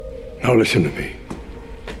Now listen to me.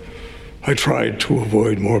 I tried to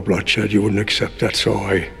avoid more bloodshed. You wouldn't accept that, so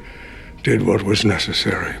I did what was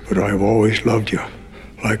necessary. But I've always loved you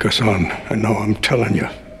like a son, and now I'm telling you,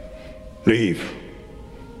 leave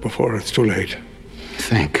before it's too late.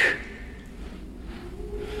 Think.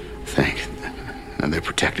 And they're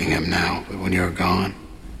protecting him now, but when you're gone,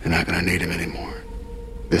 they're not gonna need him anymore.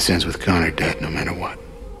 This ends with Connor dead no matter what.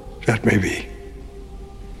 That may be.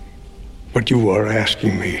 But you are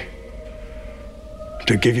asking me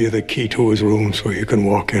to give you the key to his room so you can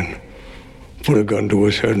walk in, put a gun to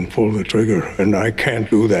his head and pull the trigger, and I can't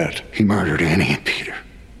do that. He murdered Annie and Peter.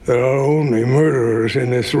 There are only murderers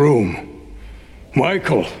in this room.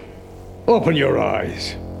 Michael, open your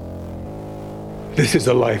eyes. This is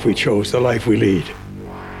the life we chose, the life we lead.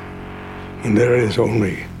 And there is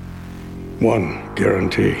only one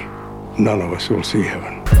guarantee. None of us will see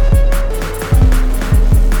heaven.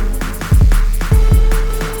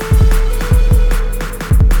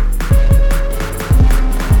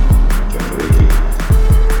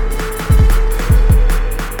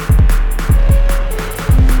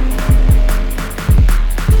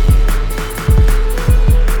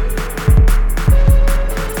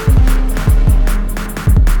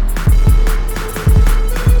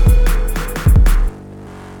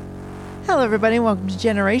 Hello, everybody. Welcome to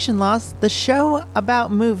Generation Lost, the show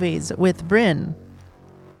about movies with Bryn.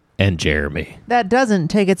 And Jeremy. That doesn't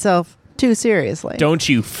take itself too seriously. Don't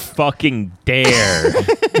you fucking dare.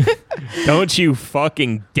 Don't you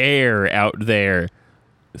fucking dare out there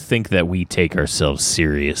think that we take ourselves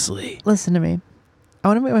seriously. Listen to me. I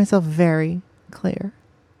want to make myself very clear.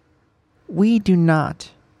 We do not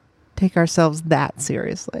take ourselves that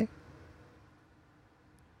seriously.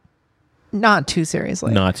 Not too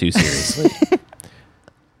seriously. Not too seriously.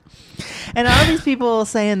 And all these people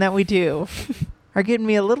saying that we do are getting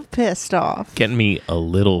me a little pissed off. Getting me a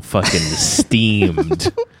little fucking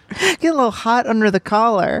steamed. Get a little hot under the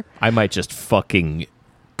collar. I might just fucking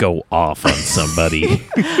go off on somebody.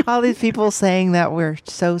 All these people saying that we're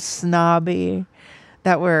so snobby,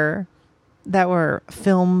 that we're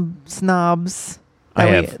film snobs,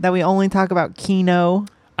 that we only talk about Kino.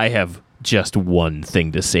 I have just one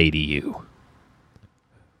thing to say to you.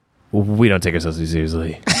 We don't take ourselves too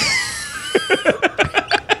seriously.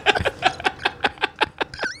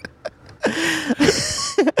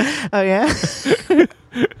 Oh, yeah?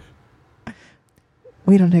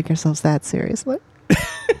 We don't take ourselves that seriously.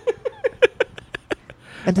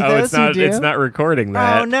 And to those who do, it's not recording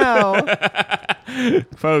that. Oh, no.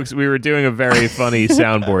 Folks, we were doing a very funny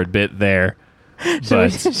soundboard bit there.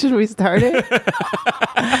 Should we start it?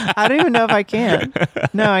 I don't even know if I can.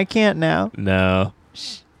 No, I can't now. No.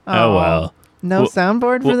 Oh, well. No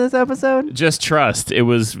soundboard for this episode? Just trust. It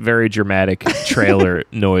was very dramatic trailer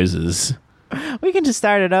noises. We can just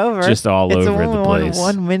start it over. Just all over the place.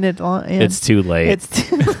 1 minute long. Yeah. It's too late. It's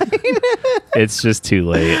too late. It's just too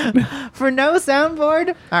late. For no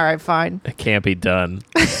soundboard? All right, fine. It can't be done.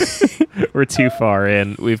 We're too far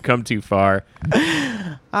in. We've come too far.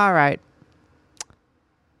 All right.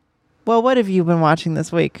 Well, what have you been watching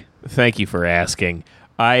this week? Thank you for asking.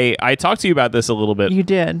 I talked to you about this a little bit. You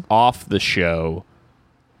did. Off the show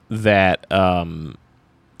that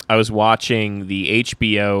I was watching the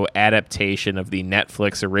HBO adaptation of the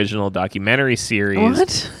Netflix original documentary series.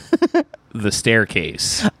 What? The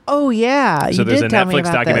Staircase. Oh, yeah. So there's a tell me Netflix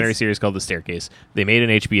about documentary this. series called The Staircase. They made an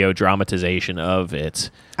HBO dramatization of it.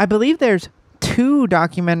 I believe there's 2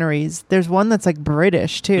 documentaries. There's one that's like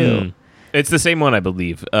British too. It's the same one, I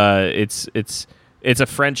believe. It's a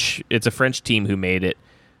French team who made it.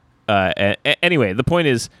 Anyway, the point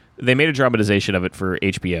is they made a dramatization of it for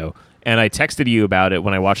HBO, and I texted you about it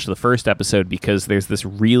when I watched the first episode because there's this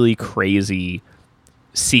really crazy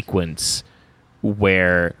sequence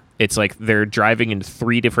where it's like they're driving in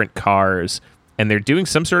 3 different cars and they're doing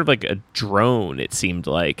some sort of like a drone, it seemed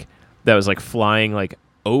like, that was like flying like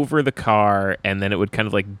over the car, and then it would kind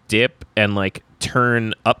of like dip and like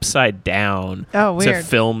turn upside down to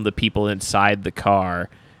film the people inside the car,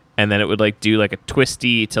 and then it would like do like a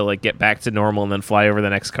twisty to like get back to normal and then fly over the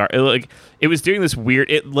next car. It was doing this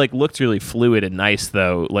weird, it like looked really fluid and nice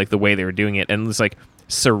though, like the way they were doing it, and it was like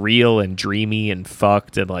surreal and dreamy and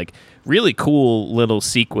fucked and like really cool little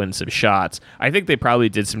sequence of shots. I think they probably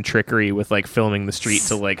did some trickery with like filming the street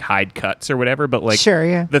to like hide cuts or whatever, but like sure,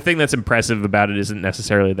 yeah. The thing that's impressive about it isn't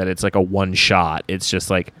necessarily that it's like a one shot. It's just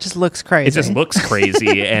like just looks crazy. It just looks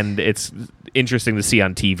crazy and it's interesting to see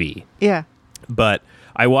on TV. Yeah. But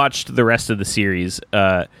I watched the rest of the series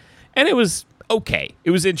and it was okay.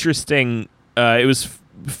 It was interesting. It was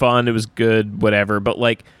fun. It was good, whatever. But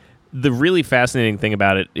like the really fascinating thing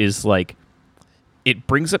about it is like it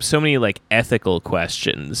brings up so many like ethical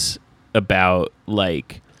questions about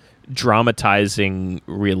like dramatizing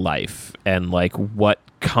real life and like what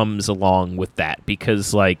comes along with that,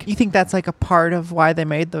 because like you think that's like a part of why they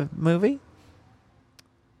made the movie?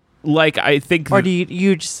 Like I think, or do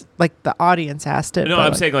you just like the audience asked it? No,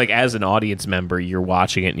 I'm saying like as an audience member, you're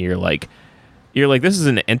watching it and you're like this is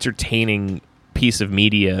an entertaining piece of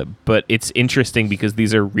media, but it's interesting because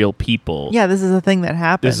these are real people. Yeah, this is a thing that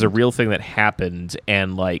happened. This is a real thing that happened,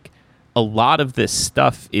 and like a lot of this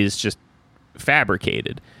stuff is just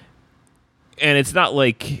fabricated. And it's not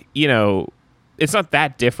like, you know, it's not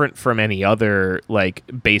that different from any other like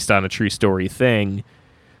based on a true story thing.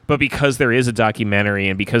 But because there is a documentary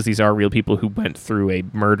and because these are real people who went through a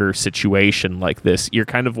murder situation like this, you're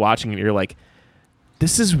kind of watching and you're like,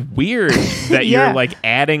 this is weird that Yeah. you're like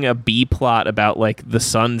adding a B plot about like the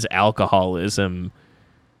son's alcoholism.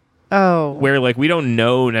 Oh. Where like we don't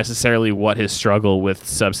know necessarily what his struggle with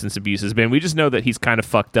substance abuse has been. We just know that he's kind of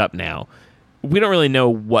fucked up now. We don't really know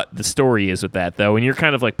what the story is with that though. And you're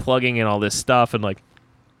kind of like plugging in all this stuff, and like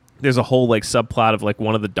there's a whole like subplot of like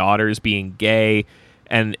one of the daughters being gay.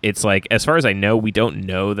 And it's like, as far as I know, we don't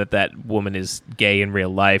know that that woman is gay in real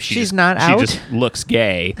life. She's not out? She just looks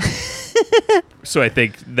gay. So I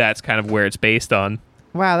think that's kind of where it's based on.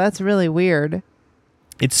 Wow, that's really weird.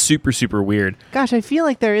 It's super, super weird. Gosh, I feel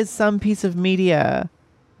like there is some piece of media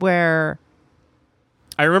where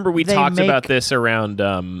I remember we talked make- about this around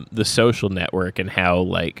The Social Network and how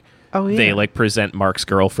like Oh, yeah. they like present Mark's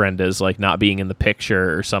girlfriend as like not being in the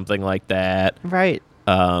picture or something like that. Right.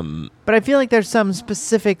 But I feel like there's some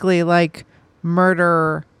specifically like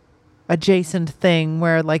murder adjacent thing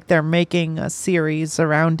where like they're making a series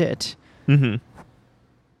around it. Mm-hmm.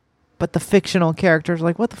 But the fictional characters are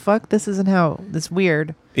like, what the fuck? This isn't how. This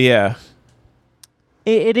weird. Yeah.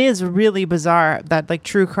 It is really bizarre that like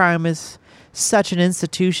true crime is such an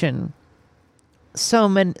institution. So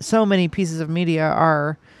many pieces of media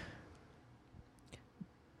are.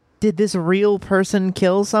 Did this real person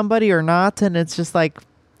kill somebody or not? And it's just like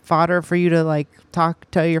fodder for you to like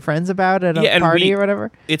tell your friends about at a party or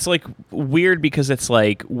whatever. It's like weird because it's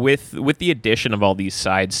like with the addition of all these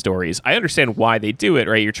side stories, I understand why they do it,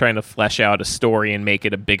 right? You're trying to flesh out a story and make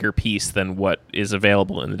it a bigger piece than what is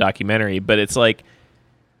available in the documentary. But it's like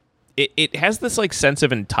it has this like sense of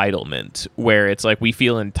entitlement where it's like we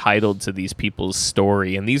feel entitled to these people's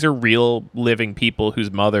story, and these are real living people whose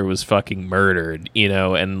mother was fucking murdered, you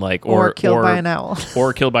know, and like or killed by an owl.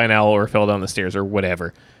 Or killed by an owl or fell down the stairs or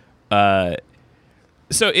whatever.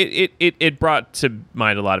 So it brought to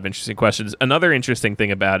mind a lot of interesting questions. Another interesting thing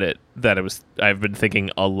about it that I've been thinking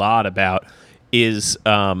a lot about is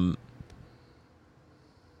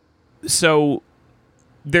so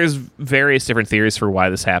there's various different theories for why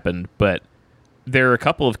this happened, but there are a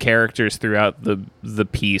couple of characters throughout the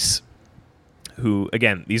piece who,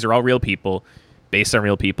 again, these are all real people, based on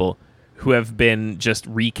real people, who have been just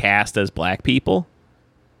recast as black people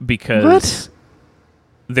because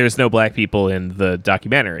there's no black people in the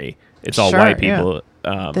documentary. It's all white people.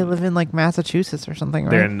 Yeah. They live in like Massachusetts or something,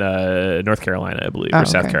 right? They're in North Carolina, I believe, or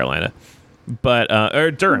South Carolina. But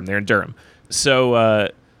or Durham. They're in Durham.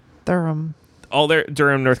 So Durham.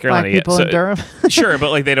 Durham, North Carolina. Black people in Durham. Sure, but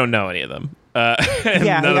like they don't know any of them.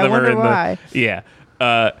 Yeah, none of I them wonder are in why. Yeah.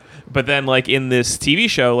 But then like in this TV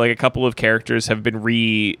show, like a couple of characters have been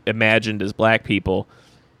reimagined as black people,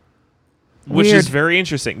 which Weird. is very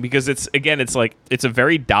interesting because it's a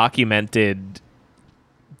very documented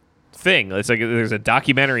thing. It's like there's a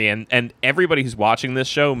documentary and everybody who's watching this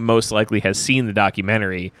show most likely has seen the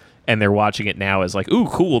documentary and they're watching it now as like, ooh,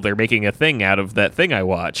 cool, they're making a thing out of that thing I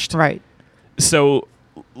watched. Right. So,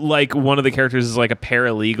 like, one of the characters is like a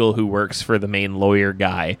paralegal who works for the main lawyer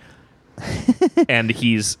guy. And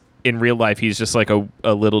he's, in real life, he's just like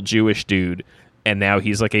a little Jewish dude. And now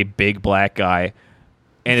he's like a big black guy.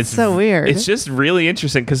 And it's so weird. It's just really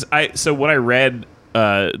interesting because so what I read,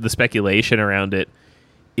 the speculation around it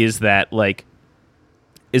is that, like,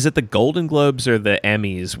 is it the Golden Globes or the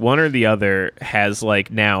Emmys? One or the other has,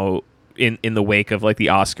 like, now, in the wake of, like, the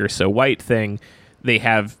Oscar So White thing, they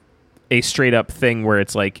have a straight up thing where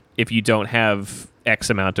it's like, if you don't have X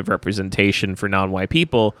amount of representation for non-white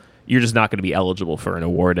people, you're just not going to be eligible for an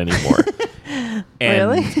award anymore.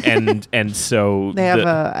 Really? and so they have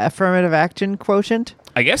a affirmative action quotient?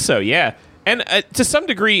 I guess so, yeah. And to some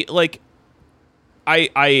degree, like,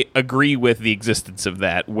 I agree with the existence of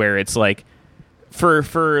that, where it's like,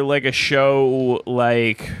 for like a show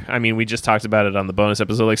like, I mean, we just talked about it on the bonus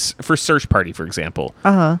episode, like for Search Party, for example.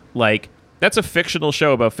 Like, that's a fictional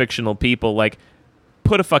show about fictional people. Like,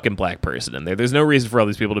 put a fucking black person in there. There's no reason for all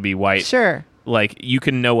these people to be white. Sure. Like, you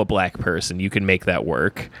can know a black person. You can make that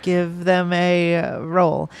work. Give them a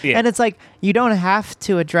role. Yeah. And it's like, you don't have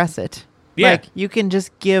to address it. Yeah. Like, you can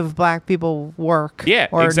just give black people work. Yeah,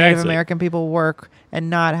 or exactly. Native American people work and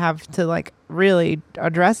not have to, like, really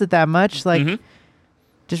address it that much. Like,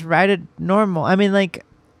 just write it normal. I mean, like,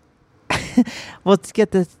 let's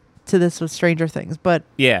get to this with Stranger Things, but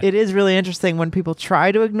it is really interesting when people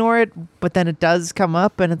try to ignore it, but then it does come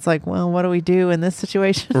up, and it's like, well, what do we do in this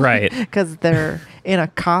situation? Right. Because they're in a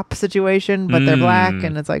cop situation, but they're black,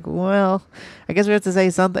 and it's like, well, I guess we have to say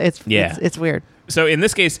something. It's weird. So in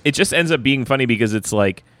this case, it just ends up being funny because it's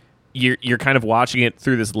like you're kind of watching it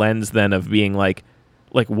through this lens then of being like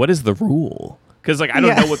what is the rule? Because like I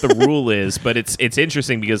don't know what the rule is, but it's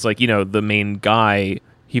interesting because like, you know, the main guy,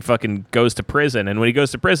 he fucking goes to prison, and when he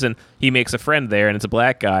goes to prison, he makes a friend there, and it's a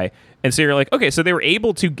black guy. And so you're like, okay, so they were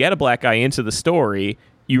able to get a black guy into the story.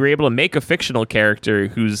 You were able to make a fictional character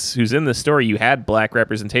who's in the story. You had black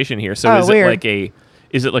representation here. So is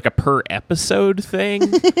it like a per episode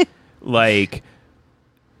thing? Like,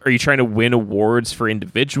 are you trying to win awards for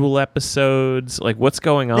individual episodes? Like, what's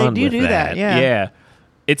going on? They do that. Yeah.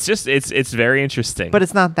 It's just it's very interesting. But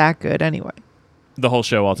it's not that good anyway. The whole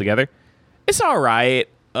show altogether, it's all right.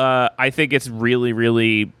 I think it's really,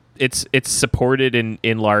 really it's supported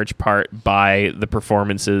in large part by the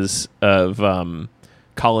performances of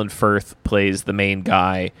Colin Firth plays the main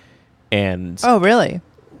guy, and oh really?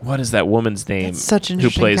 What is that woman's name? That's such who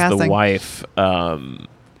plays casting. the wife?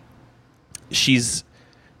 She's.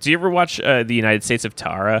 Do you ever watch The United States of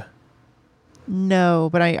Tara? No,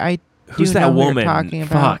 but I Who's do that know woman? Who you're talking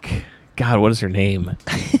about. Fuck. God, what is her name?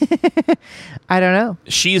 I don't know.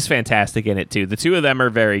 She's fantastic in it too. The two of them are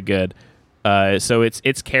very good. So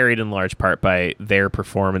it's carried in large part by their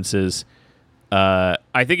performances. I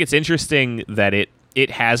think it's interesting that it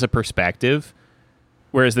has a perspective,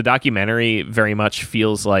 whereas the documentary very much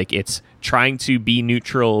feels like it's trying to be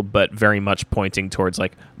neutral, but very much pointing towards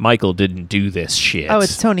like, Michael didn't do this shit. Oh,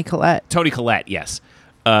 it's Toni Collette. Toni Collette, yes.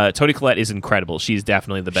 Toni Collette is incredible. She's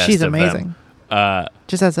definitely the best. She's of amazing. Them.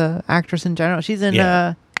 Just as an actress in general, she's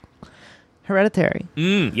in Hereditary.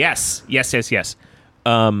 Yes.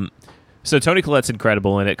 So Toni Collette's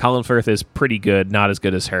incredible in it. Colin Firth is pretty good, not as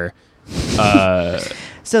good as her.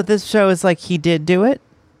 So this show is like he did do it?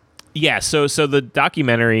 Yeah, so the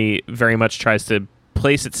documentary very much tries to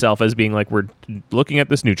place itself as being like, we're looking at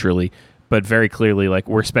this neutrally, but very clearly like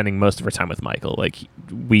we're spending most of our time with Michael. Like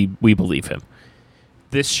we believe him.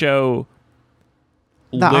 This show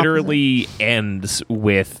literally ends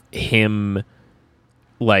with him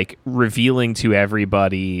like revealing to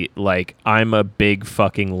everybody like, I'm a big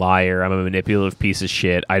fucking liar, I'm a manipulative piece of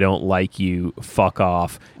shit, I don't like you, fuck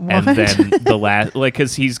off. What? And then the last, like,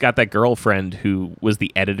 because he's got that girlfriend who was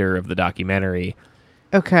the editor of the documentary.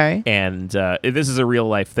 Okay. And this is a real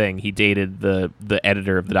life thing. He dated the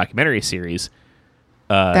editor of the documentary series.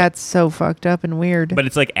 That's so fucked up and weird. But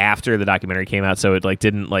it's like after the documentary came out, so it like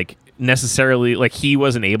didn't like necessarily like he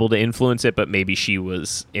wasn't able to influence it, but maybe she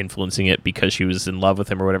was influencing it because she was in love with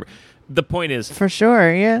him or whatever. The point is, for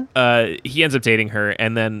sure, yeah. He ends up dating her,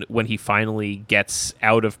 and then when he finally gets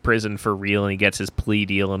out of prison for real and he gets his plea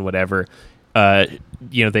deal and whatever,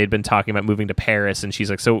 you know, they'd been talking about moving to Paris, and she's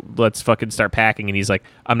like, so let's fucking start packing. And he's like,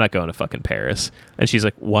 I'm not going to fucking Paris. And she's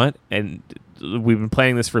like, what? And we've been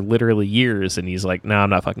planning this for literally years. And he's like, no,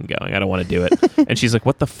 I'm not fucking going. I don't want to do it. And she's like,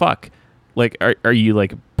 what the fuck? Like, are you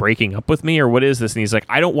like breaking up with me or what is this? And he's like,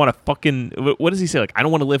 I don't want to fucking, what does he say? Like, I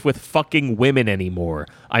don't want to live with fucking women anymore.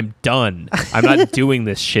 I'm done. I'm not doing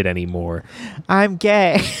this shit anymore. I'm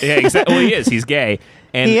gay. Yeah, exactly. Well, he is. He's gay.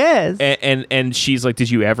 And, he is. And she's like,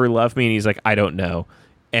 did you ever love me? And he's like, I don't know.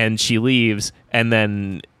 And she leaves. And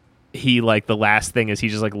then he like, the last thing is he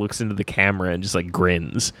just like looks into the camera and just like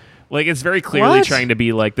grins. Like, it's very clearly trying to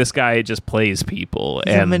be like, this guy just plays people.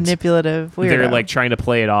 He's a manipulative weirdo. They're like trying to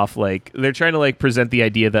play it off like, they're trying to like present the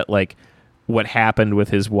idea that like what happened with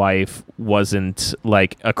his wife wasn't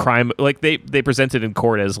like a crime. Like they presented in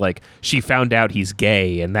court as like, she found out he's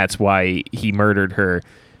gay and that's why he murdered her.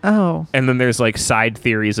 Oh. And then there's like side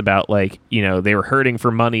theories about like, you know, they were hurting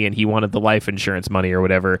for money and he wanted the life insurance money or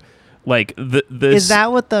whatever. Like is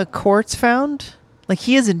that what the courts found? Like,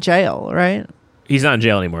 he is in jail, right? He's not in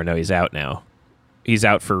jail anymore. No, he's out now. He's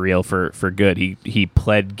out for real, for good. He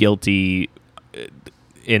pled guilty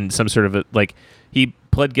in some sort of he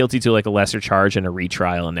pled guilty to like a lesser charge and a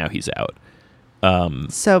retrial, and now he's out.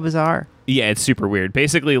 So bizarre. Yeah, it's super weird.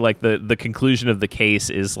 Basically, like the conclusion of the case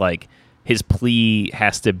is like his plea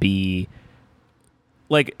has to be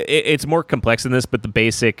like it's more complex than this, but the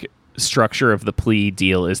basic structure of the plea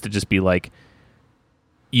deal is to just be like,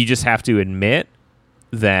 you just have to admit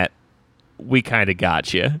that we kind of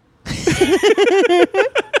got you.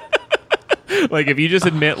 Like, if you just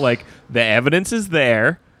admit, like, the evidence is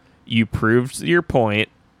there, you proved your point,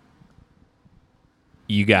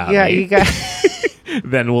 you got me. Yeah, you got.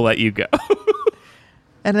 Then we'll let you go.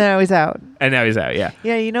 And then I was out. And now he's out, yeah.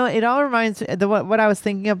 Yeah, you know, it all reminds me what I was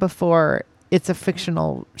thinking of before. It's a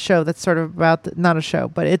fictional show that's sort of about not a show,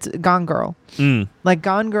 but it's Gone Girl. Like,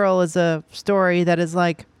 Gone Girl is a story that is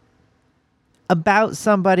like about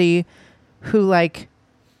somebody who like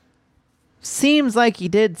seems like he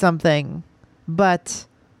did something, but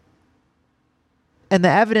and the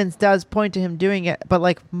evidence does point to him doing it, but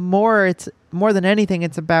like it's more than anything,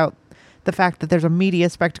 it's about the fact that there's a media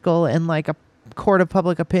spectacle and like a court of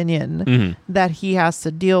public opinion that he has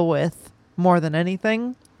to deal with more than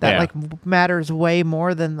anything that like matters way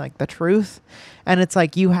more than like the truth. And it's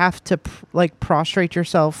like you have to like prostrate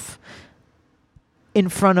yourself in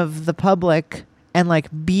front of the public and like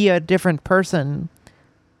be a different person,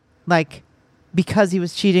 like because he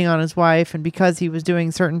was cheating on his wife and because he was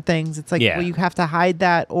doing certain things. It's like, well, you have to hide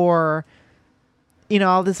that, or you know,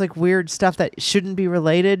 all this like weird stuff that shouldn't be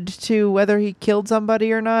related to whether he killed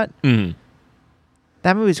somebody or not.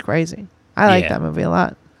 That movie's crazy. I like that movie a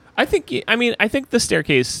lot. I think the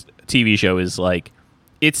Staircase TV show is like,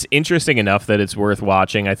 it's interesting enough that it's worth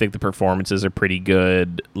watching. I think the performances are pretty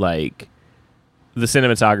good. Like, the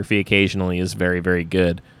cinematography occasionally is very, very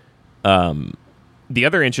good. The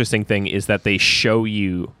other interesting thing is that they show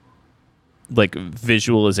you like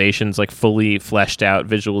visualizations, like fully fleshed out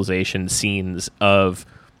visualization scenes of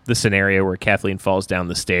the scenario where Kathleen falls down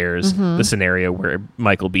the stairs, the scenario where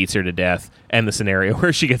Michael beats her to death, and the scenario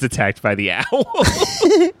where she gets attacked by the owl.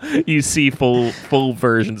 You see full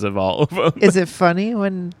versions of all of them. Is it funny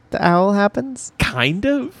when the owl happens? Kind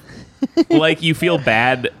of. Like, you feel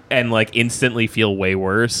bad and like instantly feel way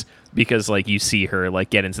worse because like you see her like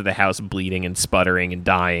get into the house bleeding and sputtering and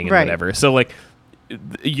dying and whatever. So like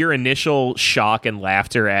your initial shock and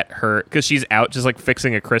laughter at her because she's out just like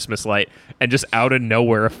fixing a Christmas light, and just out of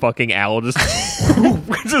nowhere a fucking owl just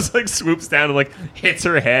just like swoops down and like hits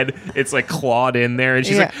her head. It's like clawed in there, and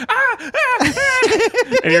she's like,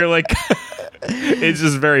 and you're like, it's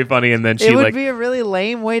just very funny. And then she it would like be a really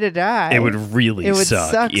lame way to die. it would really it would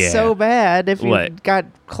suck so bad if you got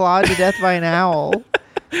clawed to death by an owl.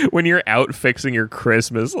 When you're out fixing your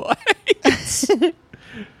Christmas lights.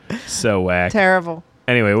 So whack. Terrible.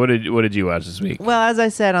 Anyway, what did you watch this week? Well, as I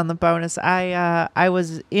said on the bonus, I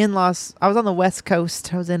was on the West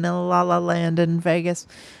Coast. I was in La La Land in Vegas.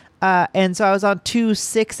 And so I was on 2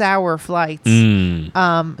 6-hour flights.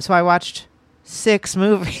 So I watched 6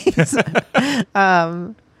 movies.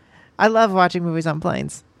 I love watching movies on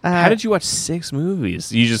planes. How did you watch 6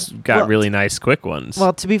 movies? You just got really nice quick ones.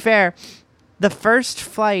 Well, to be fair, the first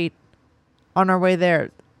flight on our way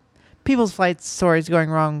there, people's flight stories going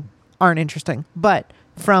wrong aren't interesting, but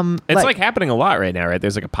it's like happening a lot right now, right?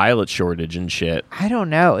 There's like a pilot shortage and shit. I don't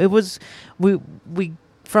know. It was we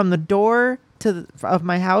from the door of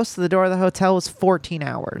my house to the door of the hotel was 14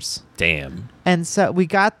 hours. Damn. And so we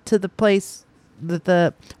got to the place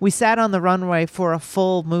that we sat on the runway for a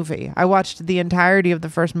full movie. I watched the entirety of the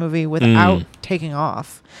first movie without taking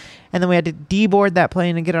off, and then we had to deboard that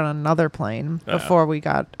plane and get on another plane before we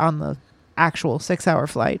got on the actual 6-hour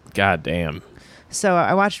flight. God damn. So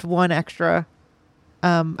I watched one extra.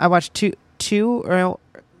 I watched two or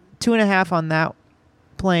 2.5 on that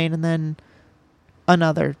plane, and then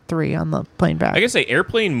another 3 on the plane back. I guess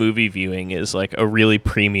airplane movie viewing is like a really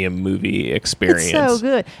premium movie experience. It's so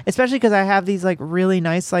good, especially because I have these like really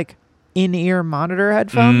nice like in-ear monitor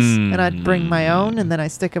headphones, and I'd bring my own, and then I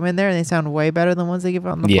stick them in there, and they sound way better than ones they give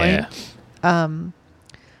on the plane.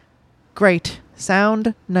 Great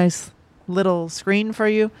sound, nice little screen for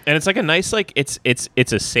you, and it's like a nice like it's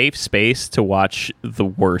a safe space to watch the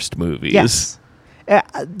worst movies. Yes,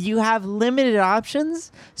 you have limited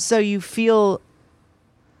options, so you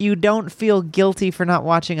don't feel guilty for not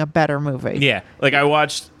watching a better movie. Yeah, like I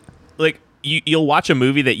watched like. You'll watch a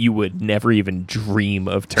movie that you would never even dream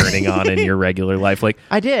of turning on in your regular life. Like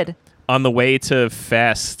I did. On the way to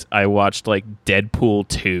Fest, I watched like Deadpool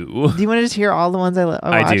 2. Do you want to just hear all the ones I watched?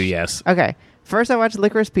 I do, yes. Okay. First, I watched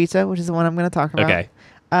Licorice Pizza, which is the one I'm going to talk about. Okay.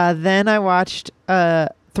 Then I watched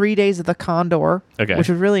 3 Days of the Condor, which was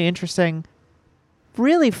really interesting.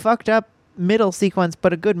 Really fucked up middle sequence,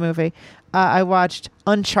 but a good movie. I watched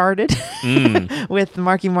Uncharted with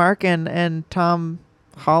Marky Mark and Tom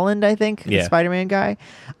Holland, I think, the Spider-Man guy.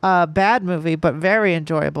 Bad movie, but very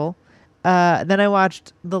enjoyable. Then I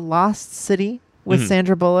watched The Lost City with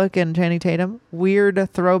Sandra Bullock and Channing Tatum. Weird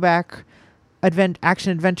throwback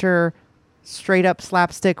action adventure, straight up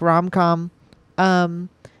slapstick rom-com. And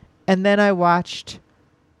And then I watched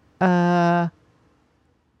The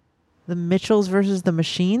Mitchells versus the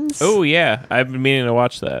Machines. Oh yeah, I've been meaning to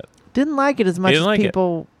watch that. Didn't like it as much didn't as like it.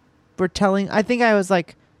 people were telling. I think I was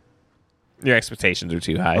like, Your expectations are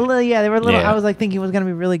too high. a little, yeah, they were a little. Yeah. I was like thinking it was going to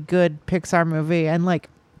be a really good Pixar movie, and like,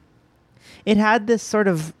 it had this sort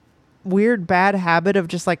of weird bad habit of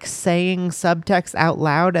just like saying subtext out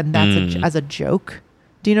loud, and that's as a joke.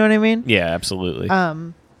 Do you know what I mean? Yeah, absolutely.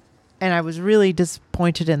 And I was really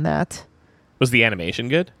disappointed in that. Was the animation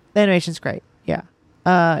good? The animation's great. Yeah.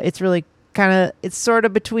 It's really it's sort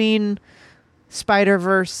of between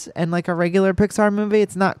Spider-Verse and like a regular Pixar movie.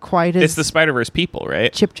 It's not quite as It's the Spider-Verse people,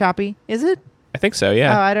 right? chip choppy. Is it? I think so. Oh,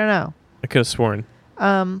 Yeah, I don't know. I could have sworn.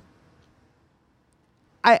 I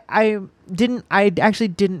actually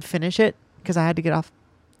didn't finish it because I had to get off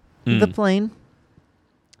the plane.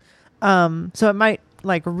 So it might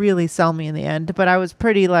like really sell me in the end, but I was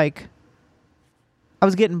pretty like, I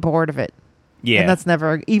was getting bored of it. Yeah, And that's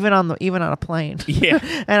never even on a plane. yeah.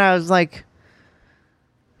 And I was like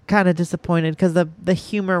kind of disappointed because the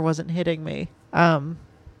humor wasn't hitting me.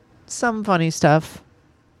 Some funny stuff,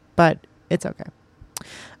 but it's okay.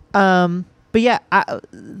 But yeah,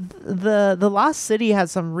 the Lost City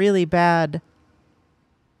has some really bad.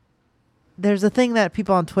 There's a thing that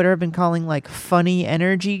people on Twitter have been calling like funny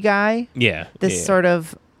energy guy. Yeah, This yeah. sort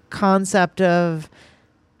of concept of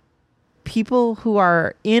people who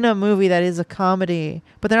are in a movie that is a comedy,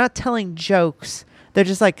 but they're not telling jokes. They're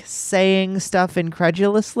just like saying stuff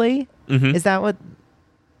incredulously. Mhm. Is that what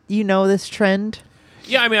this trend?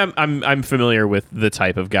 Yeah, I mean, I'm familiar with the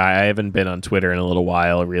type of guy. I haven't been on Twitter in a little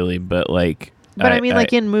while, really, but like. But I mean,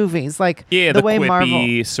 like in movies, like yeah, the the way quippy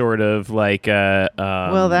Marvel. sort of like.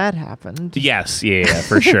 Well, that happened. Yes, yeah,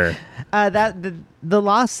 for sure. That the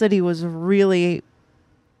Lost City was really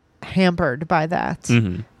hampered by that.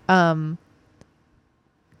 Mhm.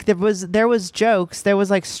 There was jokes. There was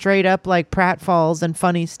like straight up like pratfalls and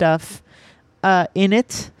funny stuff in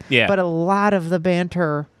it. Yeah. But a lot of the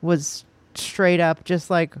banter was straight up just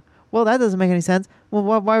like, well, that doesn't make any sense. Well,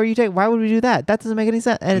 why would we do that? That doesn't make any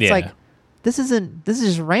sense. And it's Yeah. like, this is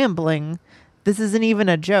just rambling. This isn't even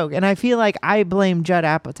a joke. And I feel like I blame Judd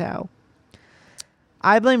Apatow.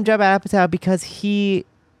 I blame Judd Apatow because he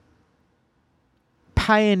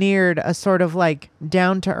pioneered a sort of like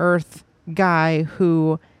down to earth guy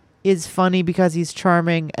who is funny because he's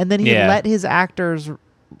charming, and then he Yeah. let his actors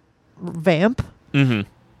vamp. Mm-hmm.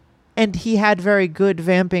 And he had very good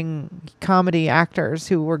vamping comedy actors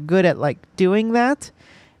who were good at like doing that.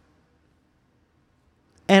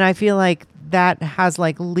 And I feel like that has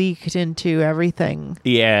like leaked into everything.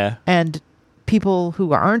 Yeah. And people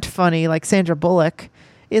who aren't funny, like Sandra Bullock,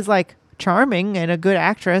 is like charming and a good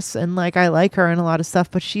actress, and like I like her in a lot of stuff,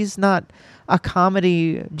 but she's not a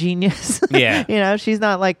comedy genius. Yeah. She's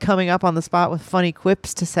not like coming up on the spot with funny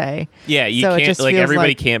quips to say. Yeah, you So it can't just like feels everybody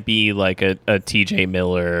like- can't be like a TJ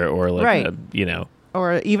Miller or like Right. a.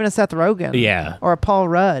 Or even a Seth Rogen. Yeah. Or a Paul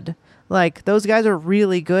Rudd. Like, those guys are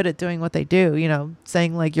really good at doing what they do,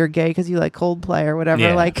 saying like you're gay because you like Coldplay or whatever.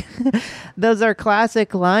 Yeah. Like, those are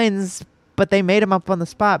classic lines, but they made them up on the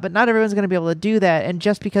spot. But not everyone's going to be able to do that. And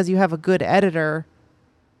just because you have a good editor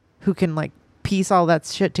who can like piece all that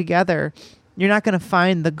shit together, you're not going to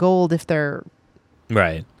find the gold if they're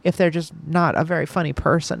Right. just not a very funny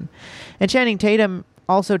person. And Channing Tatum,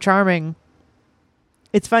 also charming.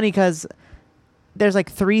 It's funny because there's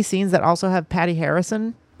like 3 scenes that also have Patty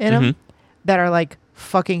Harrison in them that are like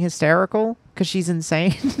fucking hysterical because she's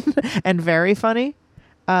insane and very funny.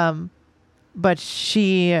 But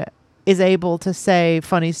she is able to say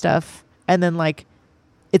funny stuff, and then like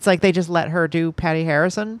it's like they just let her do Patty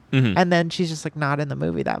Harrison, and then she's just like not in the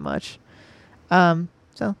movie that much.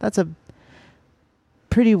 So that's a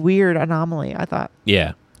pretty weird anomaly, I thought.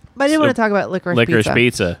 Yeah. But I didn't So- want to talk about licorice Licorice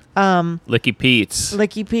pizza. pizza. Licky Pete's.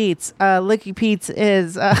 Licky Pete's. Licky Pete's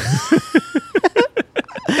is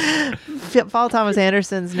Paul Thomas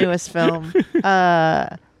Anderson's newest film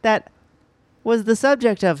that was the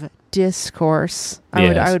subject of discourse.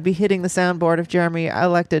 Yes. I would be hitting the soundboard if Jeremy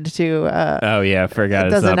elected to. Oh yeah, I forgot It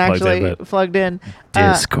it's doesn't not plugged actually in, but plugged in.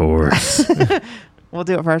 discourse. We'll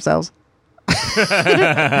do it for ourselves.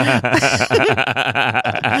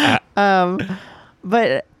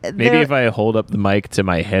 But Maybe if I hold up the mic to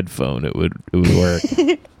my headphone, it would work.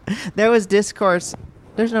 there was discourse.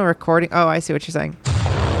 There's no recording. Oh, I see what you're saying.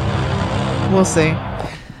 We'll see.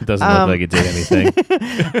 It doesn't look like it did anything.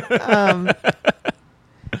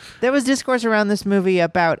 There was discourse around this movie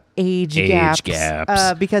about age gaps.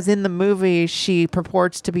 Because in the movie, she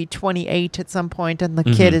purports to be 28 at some point, and the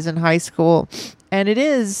kid is in high school. And it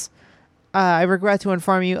is I regret to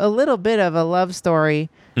inform you, a little bit of a love story.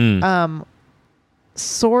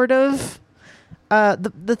 Sort of.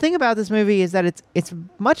 The thing about this movie is that it's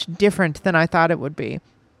much different than I thought it would be.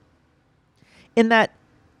 In that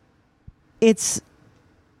it's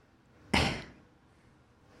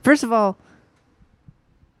first of all,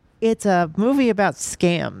 it's a movie about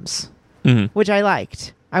scams, which I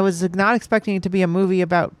liked. I was not expecting it to be a movie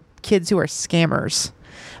about kids who are scammers.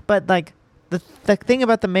 But like the thing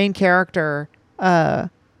about the main character, whose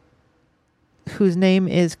name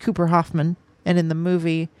is Cooper Hoffman, and in the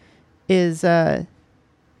movie is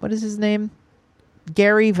what is his name?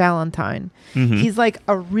 Gary Valentine. He's like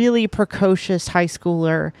a really precocious high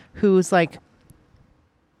schooler who's like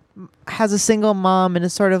has a single mom and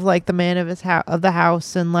is sort of like the man of his of the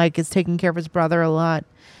house, and like is taking care of his brother a lot.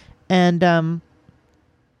 And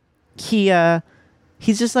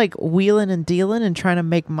he's just like wheeling and dealing and trying to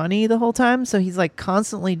make money the whole time. So he's like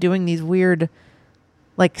constantly doing these weird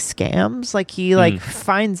like scams. Like he like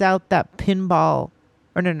finds out that pinball,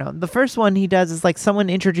 or no. The first one he does is like someone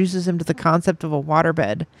introduces him to the concept of a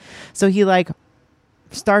waterbed. So he like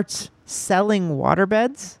starts selling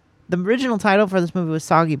waterbeds. The original title for this movie was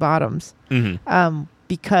Soggy Bottoms.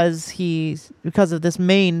 Because of this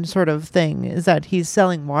main sort of thing is that he's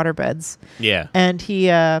selling waterbeds. Yeah. And he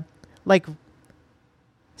like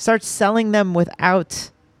starts selling them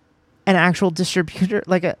without an actual distributor,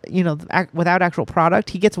 like without actual product.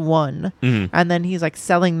 He gets one, and then he's like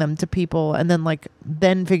selling them to people, and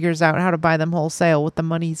then figures out how to buy them wholesale with the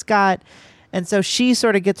money he's got. And so she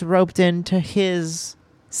sort of gets roped into his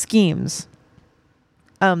schemes.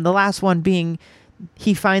 The last one being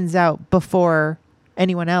he finds out before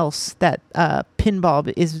anyone else that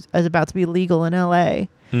pinball is about to be legal in LA.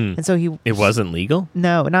 And so it wasn't legal?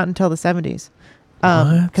 No, not until the 70s.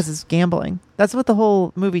 Because it's gambling. That's what the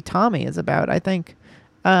whole movie Tommy is about, I think.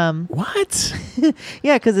 What?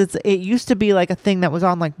 Yeah, because it used to be like a thing that was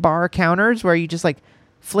on like bar counters where you just like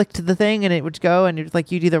flicked the thing and it would go, and it's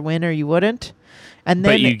like you'd either win or you wouldn't. And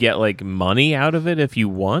then but you'd get like money out of it if you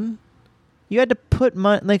won? You had to put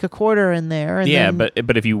like a quarter in there. And yeah, then,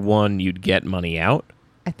 but if you won, you'd get money out?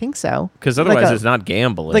 I think so. Because otherwise it's not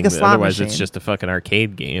gambling. Like a slot otherwise machine. It's just a fucking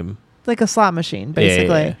arcade game. Like a slot machine,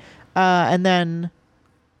 basically. Yeah. And then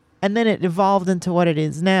it evolved into what it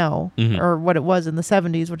is now, or what it was in the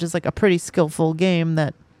 70s, which is like a pretty skillful game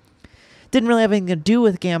that didn't really have anything to do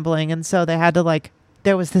with gambling. And so they had to like,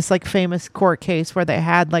 there was this like famous court case where they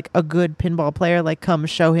had like a good pinball player like come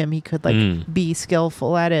show him he could like be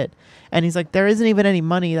skillful at it. And he's like, there isn't even any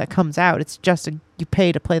money that comes out. It's just you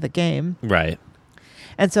pay to play the game. Right.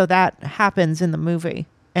 And so that happens in the movie.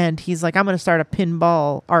 And he's like, I'm going to start a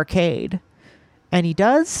pinball arcade. And he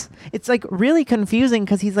does. It's like really confusing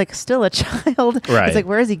because he's like still a child. Right. It's like,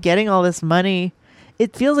 where is he getting all this money?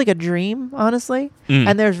 It feels like a dream, honestly.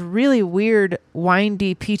 And there's really weird,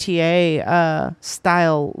 windy PTA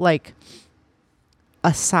style, like,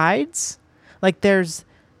 asides. Like, there's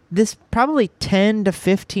this probably 10 to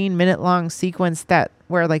 15 minute long sequence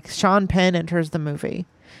where like Sean Penn enters the movie.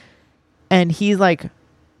 And he's like,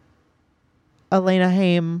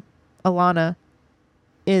 Alana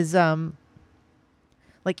is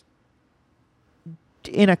like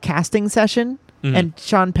in a casting session, and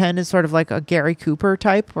Sean Penn is sort of like a Gary Cooper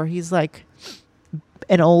type where he's like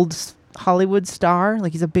an old Hollywood star,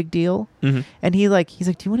 like he's a big deal. And he's like,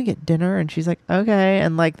 do you want to get dinner? And she's like, okay.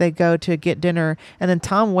 And like they go to get dinner, and then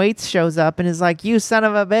Tom Waits shows up and is like, you son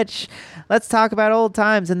of a bitch, let's talk about old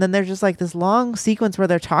times. And then there's just like this long sequence where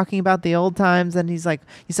they're talking about the old times, and he's like,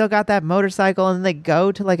 you still got that motorcycle? And then they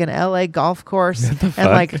go to like an LA golf course and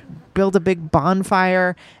like build a big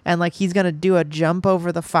bonfire, and like he's gonna do a jump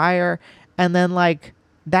over the fire, and then like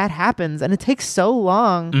that happens, and it takes so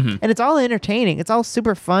long, and it's all entertaining. It's all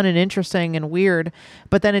super fun and interesting and weird,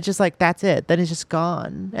 but then it's just like, that's it. Then it's just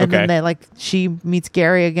gone. And then they like, she meets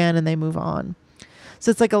Gary again and they move on.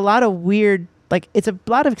 So it's like a lot of weird, like it's a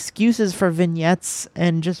lot of excuses for vignettes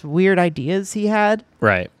and just weird ideas he had.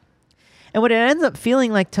 Right. And what it ends up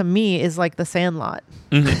feeling like to me is like The Sandlot.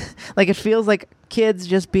 Like it feels like kids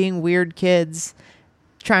just being weird kids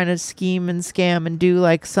trying to scheme and scam and do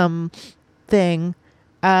like some thing.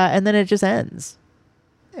 And then it just ends.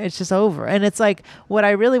 It's just over. And it's like, what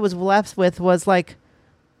I really was left with was like,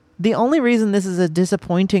 the only reason this is a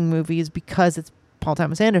disappointing movie is because it's Paul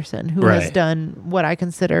Thomas Anderson, who has done what I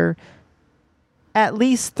consider at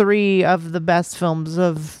least 3 of the best films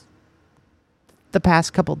of the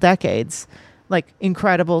past couple decades. Like,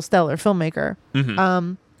 incredible, stellar filmmaker.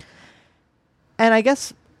 And I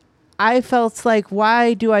guess I felt like,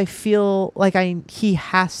 why do I feel like he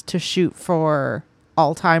has to shoot for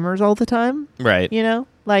Alzheimer's all the time? Right. You know,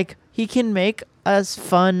 like he can make a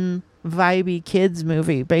fun, vibey kids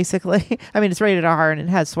movie, basically. I mean, it's rated R and it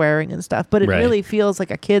has swearing and stuff, but it Right. really feels like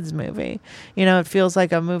a kids movie. You know, it feels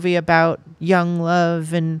like a movie about young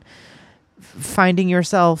love and finding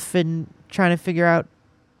yourself and trying to figure out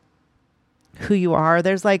who you are.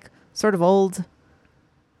 There's like sort of old,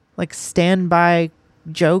 like standby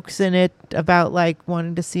jokes in it about like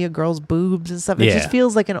wanting to see a girl's boobs and stuff. It Yeah. just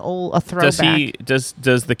feels like a throwback. Does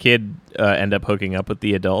the kid end up hooking up with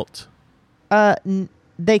the adult?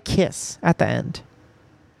 They kiss at the end.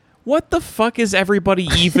 What the fuck is everybody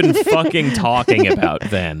even fucking talking about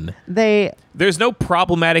then? There's no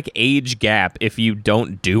problematic age gap if you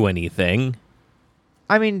don't do anything.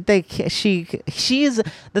 I mean, she is,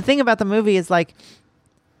 the thing about the movie is like,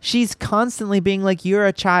 she's constantly being like, you're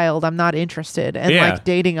a child, I'm not interested, and Yeah. like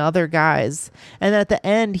dating other guys. And at the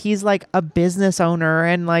end, he's like a business owner,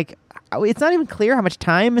 and like, it's not even clear how much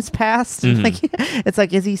time has passed. Mhm. Like, it's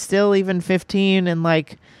like, is he still even 15? And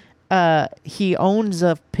like, he owns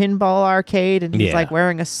a pinball arcade, and he's Yeah. like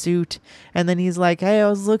wearing a suit, and then he's like, hey, I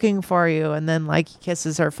was looking for you, and then like he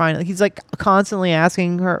kisses her finally. He's like constantly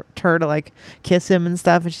asking her to like kiss him and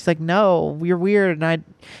stuff, and she's like, no, you're weird. And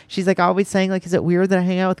she's like always saying like, is it weird that I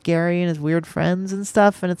hang out with Gary and his weird friends and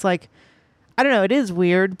stuff? And it's like, I don't know, it is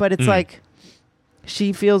weird, but it's like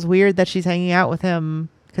she feels weird that she's hanging out with him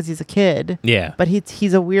because he's a kid. Yeah. But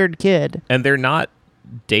he's a weird kid. And they're not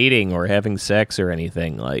dating or having sex or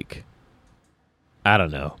anything. Like, I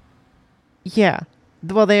don't know. Yeah.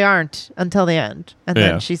 Well, they aren't until the end. And Yeah.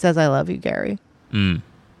 then she says, I love you, Gary. Mm.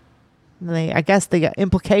 And I guess the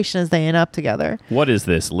implication is they end up together. What is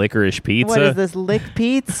this? Licorice pizza? What is this, lick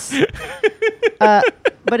Pete's?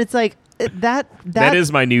 But it's like, that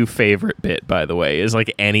is my new favorite bit, by the way, is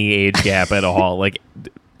like any age gap at all. Like,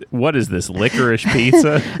 what is this? Licorice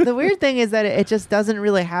pizza? the weird thing is that it just doesn't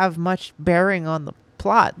really have much bearing on the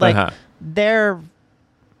plot. Like, their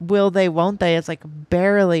will they, won't they, it's like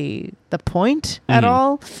barely the point at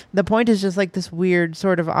all. The point is just like this weird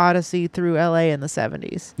sort of odyssey through LA in the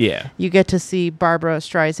 70s. Yeah. You get to see Barbara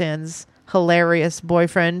Streisand's hilarious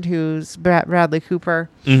boyfriend, who's Bradley Cooper,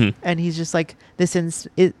 and he's just like this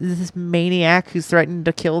maniac who's threatening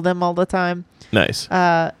to kill them all the time. Nice.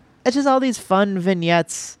 It's just all these fun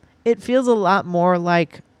vignettes. It feels a lot more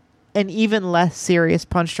like an even less serious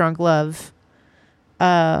Punch Drunk Love,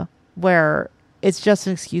 where it's just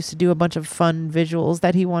an excuse to do a bunch of fun visuals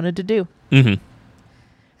that he wanted to do. Mm-hmm.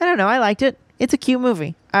 I don't know. I liked it. It's a cute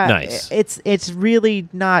movie. Nice. It's really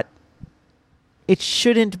not. It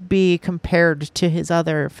shouldn't be compared to his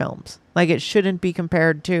other films. Like, it shouldn't be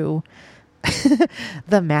compared to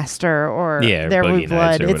The Master or There Will Boogie Be Nights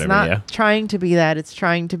Blood. or It's whatever, not yeah. trying to be that. It's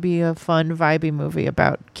trying to be a fun, vibey movie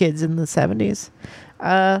about kids in the 70s.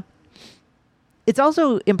 It's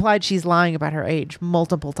also implied she's lying about her age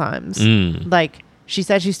multiple times. Like, she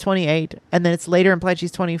said she's 28, and then it's later implied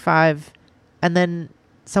she's 25, and then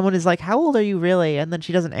someone is like, how old are you really? And then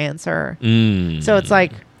she doesn't answer. So it's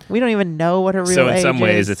like, we don't even know what her real age is. So in some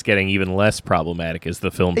ways, it's getting even less problematic as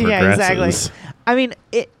the film progresses. Yeah, exactly. I mean,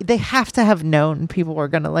 they have to have known people were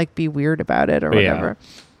going to like be weird about it or whatever.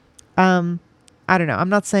 I don't know. I'm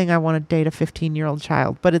not saying I want to date a 15-year-old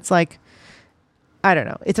child, but it's like, I don't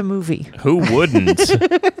know. It's a movie. Who wouldn't?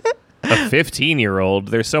 A 15-year-old,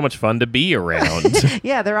 they're so much fun to be around.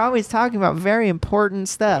 Yeah, they're always talking about very important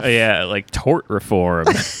stuff. Yeah, like tort reform.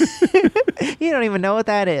 You don't even know what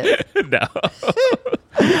that is. No.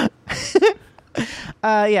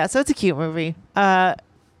 Yeah, so it's a cute movie. I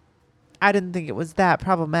didn't think it was that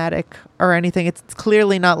problematic or anything. It's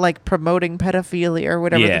clearly not like promoting pedophilia or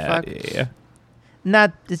whatever the fuck. Yeah.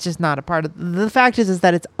 It's just not a part of the fact is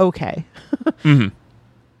that it's okay.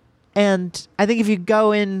 And I think if you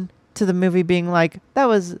go in to the movie being like,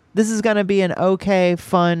 this is gonna be an okay,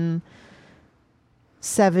 fun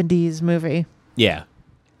 70s movie, Yeah.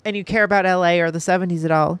 and you care about LA or the 70s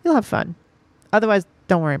at all, you'll have fun. Otherwise,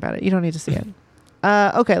 don't worry about it. You don't need to see it.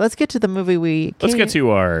 Okay, let's get to the movie Let's get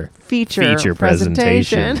to our feature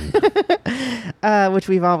presentation. which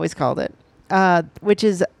we've always called it, which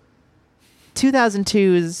is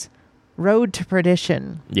 2002's Road to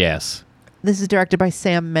Perdition. Yes. This is directed by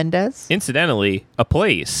Sam Mendes. Incidentally, a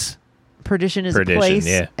place. Perdition is Perdition, a place,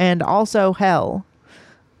 yeah. and also hell.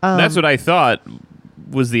 That's what I thought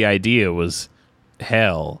was the idea, was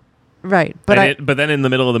hell. Right, but but then in the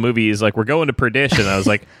middle of the movie, he's like, we're going to perdition. I was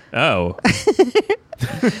like, oh.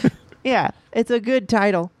 yeah, it's a good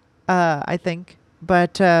title, I think.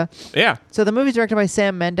 But Yeah. so the movie's directed by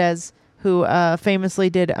Sam Mendes, who famously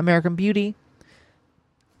did American Beauty.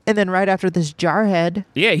 And then right after this, Jarhead.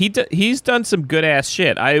 Yeah, he's done some good-ass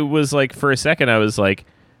shit. I was like, for a second, I was like,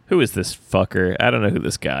 who is this fucker? I don't know who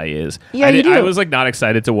this guy is. Yeah, you do. I was like not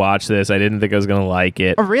excited to watch this. I didn't think I was gonna like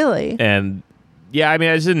it. Oh, really? And yeah, I mean,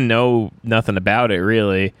 I just didn't know nothing about it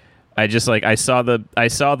really. I just like I saw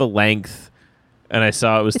the length, and I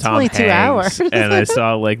saw it was It's Tom only Hanks, 2 hours. and I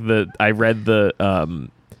saw like I read the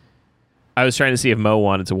I was trying to see if Mo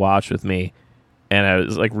wanted to watch with me, and I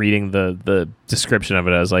was like reading the description of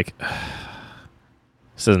it. I was like,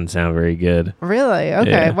 this doesn't sound very good. Really?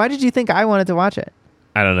 Okay. Yeah. Why did you think I wanted to watch it?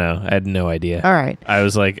 I don't know. I had no idea. All right. I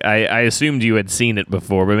was like, I assumed you had seen it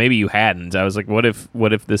before, but maybe you hadn't. I was like, what if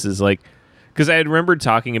this is like, because I had remembered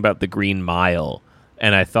talking about the Green Mile,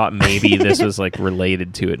 and I thought maybe this was like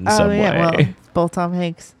related to it in some way. Well, it's both Tom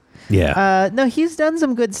Hanks. Yeah. No, he's done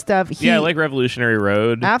some good stuff. I like Revolutionary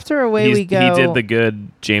Road. After Away We Go. He did the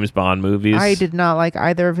good James Bond movies. I did not like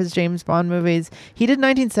either of his James Bond movies. He did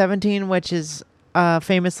 1917, which is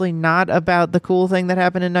famously not about the cool thing that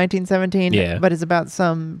happened in 1917, but is about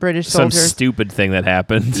some British soldiers. Some stupid thing that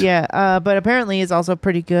happened. Yeah, but apparently is also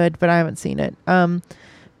pretty good, but I haven't seen it.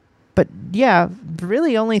 But yeah,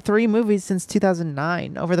 really only 3 movies since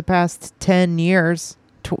 2009 over the past 10 years,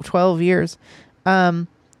 12 years.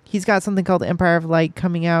 He's got something called Empire of Light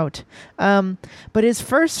coming out. But his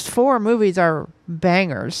first 4 movies are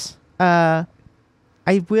bangers.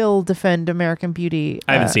 I will defend American Beauty.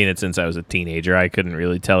 I haven't seen it since I was a teenager. I couldn't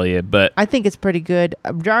really tell you, but I think it's pretty good.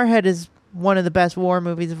 Jarhead is one of the best war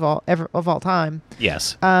movies of all time.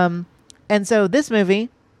 Yes. And so this movie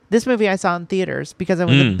I saw in theaters because I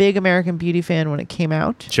was a big American Beauty fan when it came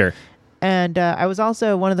out. Sure. And I was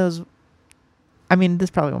also one of those. I mean, this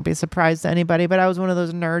probably won't be a surprise to anybody, but I was one of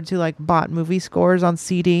those nerds who like bought movie scores on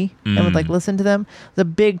CD and would like listen to them. I was a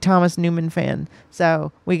big Thomas Newman fan.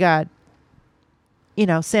 So we got,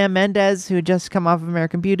 Sam Mendes, who had just come off of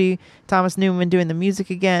American Beauty, Thomas Newman doing the music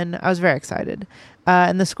again. I was very excited.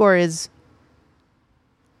 And the score is,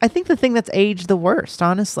 I think, the thing that's aged the worst,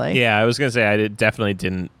 honestly. Yeah, I was going to say I definitely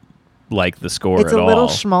didn't like the score at all. It's a little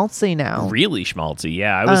schmaltzy now. Really schmaltzy,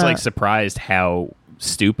 yeah. I was like surprised how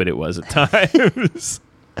stupid it was at times.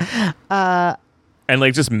 And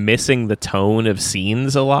like just missing the tone of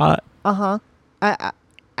scenes a lot. Uh-huh.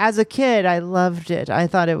 As a kid, I loved it. I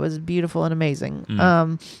thought it was beautiful and amazing.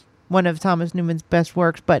 One of Thomas Newman's best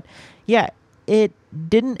works. But yeah, it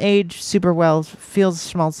didn't age super well.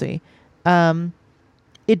 Feels schmaltzy.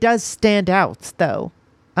 It does stand out, though.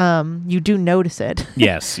 You do notice it.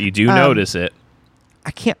 Yes, you do notice it.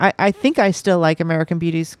 I think I still like American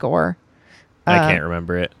Beauty's score. I can't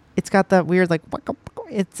remember it. It's got that weird like.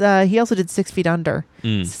 It's he also did 6 Feet Under.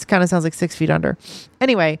 It kind of sounds like 6 Feet Under.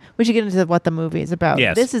 Anyway, we should get into what the movie is about.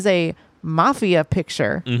 Yes. This is a mafia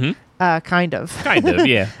picture, kind of. Kind of,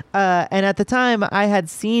 yeah. And at the time, I had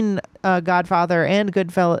seen Godfather and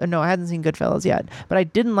Goodfellas. No, I hadn't seen Goodfellas yet, but I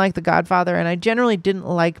didn't like The Godfather, and I generally didn't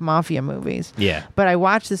like mafia movies. Yeah. But I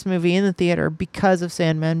watched this movie in the theater because of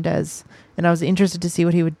Sam Mendes, and I was interested to see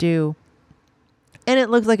what he would do. And it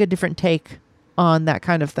looked like a different take on that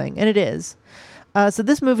kind of thing, and it is. So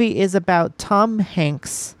this movie is about Tom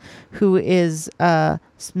Hanks, who is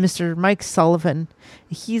Mr. Mike Sullivan.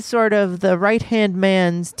 He's sort of the right-hand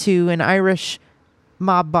man to an Irish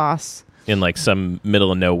mob boss. In like some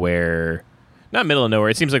middle of nowhere. Not middle of nowhere.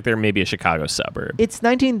 It seems like they're maybe a Chicago suburb. It's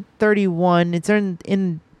 1931. It's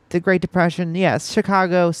in the Great Depression. Yes,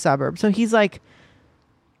 Chicago suburb. So he's like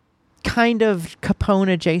kind of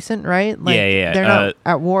Capone adjacent, right? Like, yeah. They're not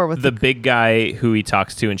at war with the big guy who he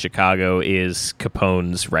talks to in Chicago is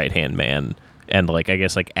Capone's right-hand man. And like, I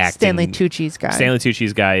guess like acting. Stanley Tucci's guy. Stanley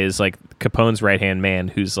Tucci's guy is like Capone's right-hand man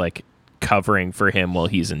who's like covering for him while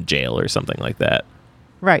he's in jail or something like that.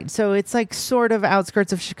 Right. So it's like sort of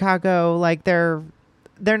outskirts of Chicago. Like they're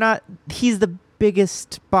not, he's the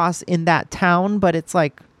biggest boss in that town, but it's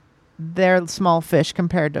like they're small fish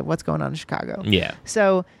compared to what's going on in Chicago. Yeah.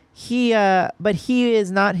 So but he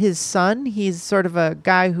is not his son. He's sort of a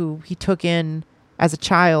guy who he took in as a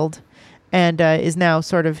child and is now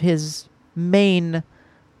sort of his main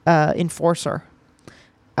enforcer,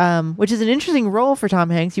 which is an interesting role for Tom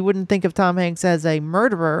Hanks. You wouldn't think of Tom Hanks as a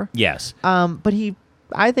murderer. Yes. But he,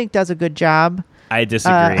 I think, does a good job. I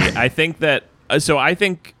disagree. I think that, I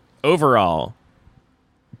think overall,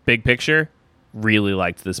 big picture, really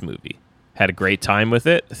liked this movie. Had a great time with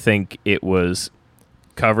it. Think it was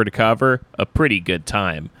cover to cover, a pretty good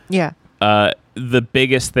time. Yeah. The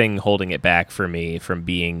biggest thing holding it back for me from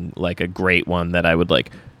being like a great one that I would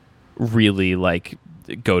like really like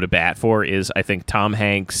go to bat for is I think Tom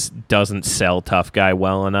Hanks doesn't sell tough guy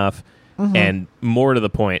well enough. And more to the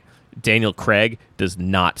point, Daniel Craig does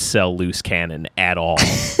not sell loose cannon at all.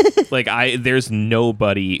 Like there's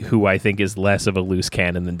nobody who I think is less of a loose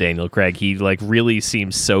cannon than Daniel Craig. He like really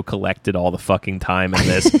seems so collected all the fucking time in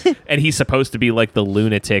this, and he's supposed to be like the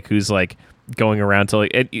lunatic who's like going around to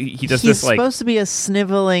like he does He's this like supposed to be a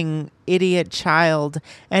sniveling idiot child,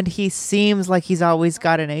 and he seems like he's always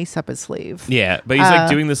got an ace up his sleeve. yeah, but he's like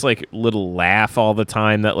doing this like little laugh all the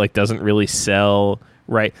time that like doesn't really sell.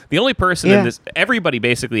 Right. The only person in this,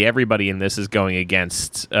 basically everybody in this is going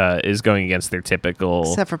against their typical.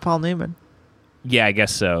 Except for Paul Newman. Yeah, I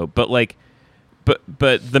guess so. But like, but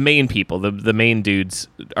the main people, the main dudes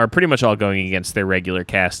are pretty much all going against their regular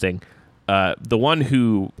casting. The one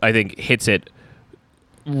who I think hits it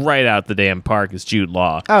right out the damn park is Jude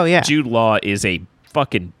Law. Oh yeah. Jude Law is a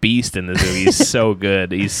fucking beast in this movie. He's so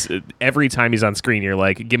good. He's every time he's on screen, you're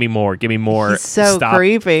like, give me more. He's so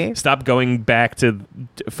creepy. Stop going back to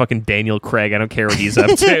fucking Daniel Craig. I don't care what he's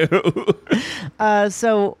up to.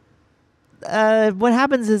 So what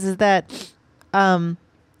happens is that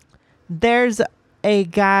there's a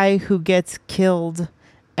guy who gets killed,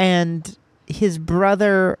 and his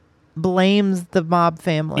brother blames the mob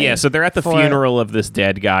family. Yeah, so they're at the funeral of this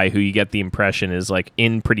dead guy who you get the impression is like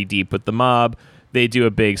in pretty deep with the mob. They do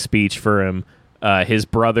a big speech for him. His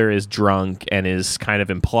brother is drunk and is kind of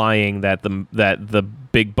implying that the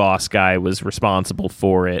big boss guy was responsible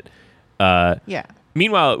for it. Yeah.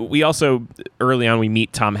 Meanwhile, we also early on we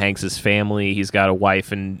meet Tom Hanks's family. He's got a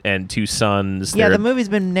wife and two sons. Yeah, the movie's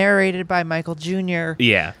been narrated by Michael Jr.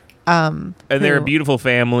 Yeah. And they're a beautiful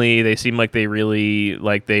family. They seem like they really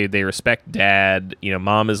like they respect dad. You know,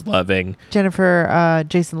 mom is loving. Jennifer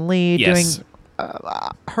Jason Leigh Yes. doing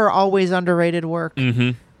her always underrated work.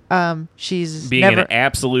 Mm-hmm. She's being never an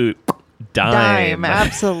absolute dime.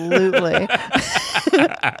 Absolutely.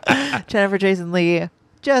 Jennifer Jason Leigh,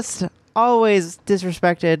 just always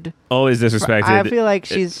disrespected. Always disrespected. I feel like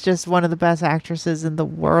she's just one of the best actresses in the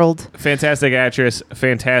world. Fantastic actress,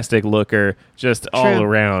 fantastic looker, just all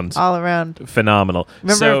around phenomenal.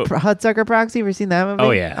 Remember Hudsucker Proxy? Ever seen that movie?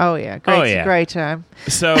 Oh yeah. Great time.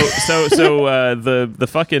 So the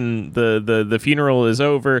fucking the funeral is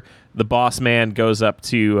over. The boss man goes up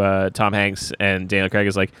to Tom Hanks, and Daniel Craig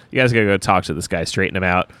is like, "You guys gotta go talk to this guy, straighten him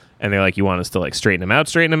out." And they're like, "You want us to like straighten him out?"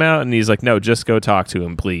 And he's like, "No, just go talk to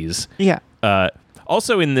him, please." Yeah.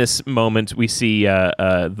 Also in this moment, we see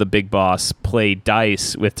the big boss play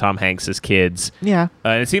dice with Tom Hanks's kids. Yeah.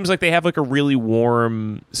 And it seems like they have like a really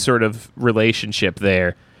warm sort of relationship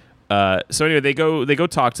there. So anyway, they go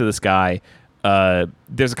talk to this guy.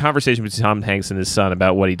 There's a conversation between Tom Hanks and his son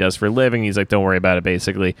about what he does for a living. He's like, "Don't worry about it,"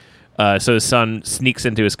 basically. So his son sneaks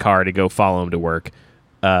into his car to go follow him to work.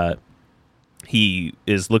 He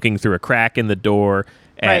is looking through a crack in the door.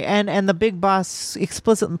 Right, and the big boss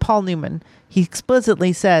Paul Newman, he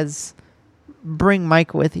explicitly says, "Bring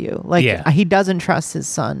Mike with you." Like, he doesn't trust his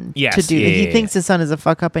son to do that. He thinks his son is a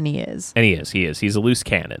fuck up, and he is. And he is. He's a loose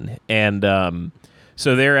cannon. And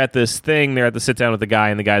so they're at this thing. They're at the sit down with the guy,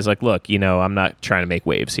 and the guy's like, "Look, I'm not trying to make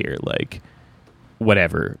waves here. Like,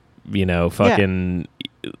 whatever. Fucking,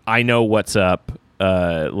 I know what's up.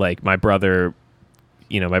 Like, my brother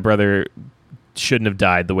shouldn't have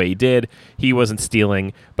died the way he did. He wasn't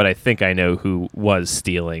stealing, but I think I know who was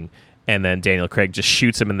stealing." And then Daniel Craig just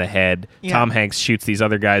shoots him in the head. Yeah. Tom Hanks shoots these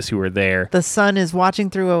other guys who were there. The son is watching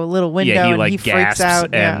through a little window, he, and he freaks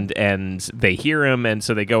out. And they hear him, and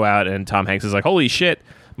so they go out, and Tom Hanks is like, "Holy shit,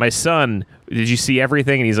 my son, did you see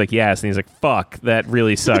everything?" And he's like, "Yes." And he's like, "Fuck, that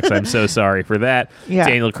really sucks. I'm so sorry for that." Yeah.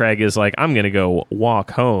 Daniel Craig is like, "I'm going to go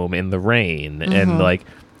walk home in the rain." Mm-hmm. And like,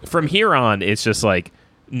 from here on, it's just like,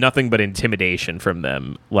 nothing but intimidation from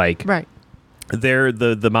them. Like, right. They're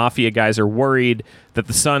the mafia guys are worried that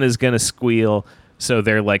the son is gonna squeal, so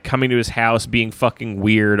they're like coming to his house, being fucking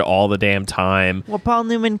weird all the damn time. Well, Paul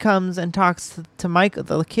Newman comes and talks to Mike,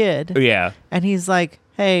 the kid. Yeah, and he's like,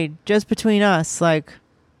 "Hey, just between us, like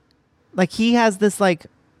he has this like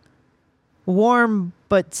warm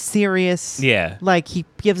but serious. Yeah, like he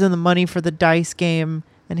gives him the money for the dice game,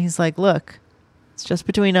 and he's like, "Look, it's just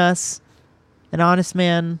between us. An honest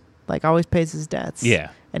man like always pays his debts."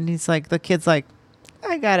 Yeah. And he's like, the kid's like,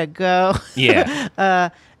 "I gotta go." Yeah.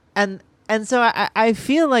 And so I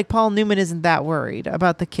feel like Paul Newman isn't that worried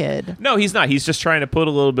about the kid. No, he's not. He's just trying to put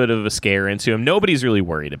a little bit of a scare into him. Nobody's really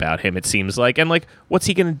worried about him, it seems like. And like, what's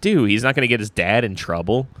he gonna do? He's not gonna get his dad in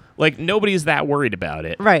trouble. Like, nobody's that worried about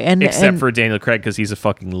it. Right. Except for Daniel Craig, because he's a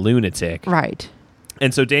fucking lunatic. Right.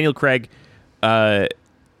 And so Daniel Craig, at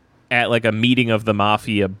like a meeting of the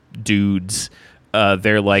mafia dudes,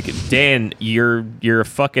 they're like, "Dan, you're a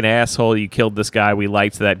fucking asshole. You killed this guy. We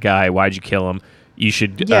liked that guy. Why'd you kill him? you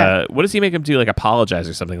should. Yeah. What does he make him do? Like apologize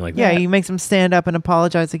or something like Yeah, that? he makes him stand up and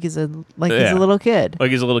apologize like he's a Yeah. little kid.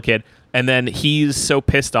 Like he's a little kid, and then he's so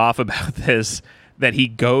pissed off about this that he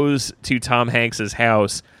goes to Tom Hanks's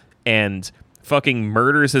house and fucking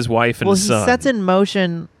murders his wife and Well, his he son. sets in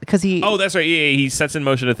motion because he. Oh, that's right. Yeah, he sets in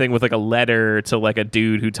motion a thing with like a letter to like a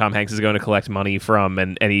dude who Tom Hanks is going to collect money from,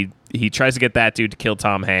 and he tries to get that dude to kill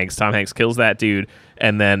Tom Hanks. Tom Hanks kills that dude,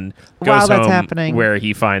 and then While goes that's home happening. where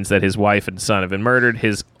he finds that his wife and son have been murdered.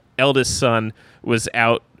 His eldest son was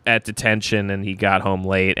out at detention, and he got home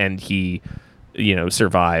late, and he,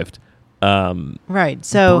 survived. Right.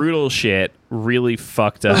 So Brutal shit. Really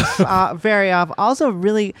fucked up. very off. Also,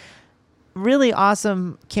 really, really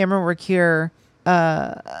awesome camera work here.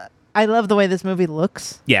 I love the way this movie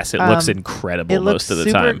looks. Yes, it looks incredible It looks most of the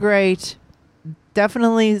super time. great.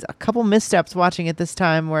 Definitely a couple missteps watching it this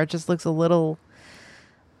time where it just looks a little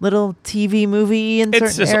TV movie in certain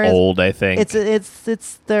It's just areas. old, I think. It's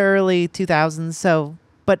the early 2000s, so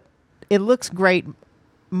but it looks great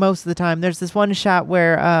most of the time. There's this one shot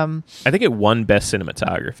where I think it won Best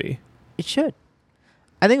Cinematography. it should.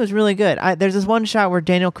 I think it was really good. There's this one shot where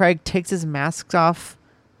Daniel Craig takes his mask off,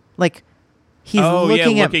 like he's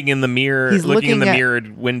looking in the mirror, he's looking in the looking at-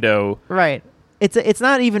 mirrored window. right. It's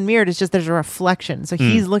not even mirrored. It's just there's a reflection. So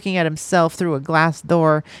he's looking at himself through a glass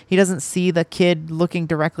door. He doesn't see the kid looking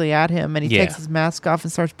directly at him, and he Yeah. takes his mask off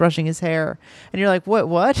and starts brushing his hair. And you're like,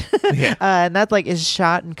 what? Yeah. And that like is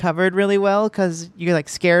shot and covered really well because you're like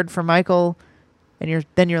scared for Michael, and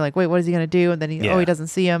you're like, wait, what is he gonna do? And then he doesn't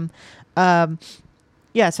see him.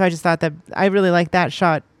 Yeah. So I just thought that I really like that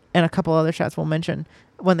shot and a couple other shots we'll mention.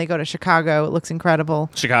 When they go to Chicago, it looks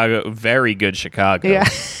incredible. Chicago, very good Chicago. Yeah.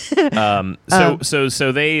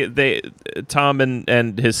 So they Tom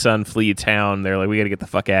and his son flee town. They're like, we got to get the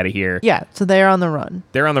fuck out of here. Yeah. So they're on the run.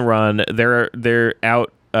 They're on the run. They're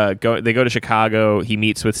out. They go to Chicago. He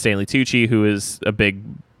meets with Stanley Tucci, who is a big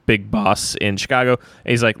boss in Chicago.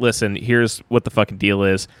 And he's like, listen, here's what the fucking deal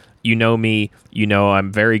is. You know me. You know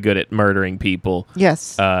I'm very good at murdering people.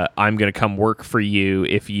 Yes. I'm going to come work for you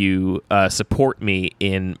if you support me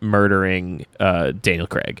in murdering Daniel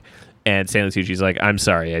Craig. And Stanley Tucci's like, I'm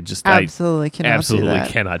sorry. I absolutely cannot absolutely do that.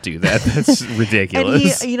 cannot do that. That's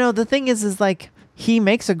ridiculous. And he, the thing is like he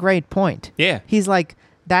makes a great point. Yeah. He's like,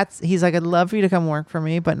 I'd love for you to come work for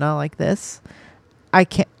me, but not like this. I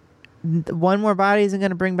can't. One more body isn't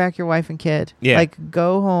going to bring back your wife and kid. Yeah. Like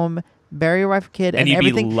go home, bury your wife and kid, and and you'd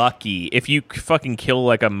everything. be lucky if you fucking kill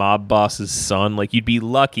like a mob boss's son. Like you'd be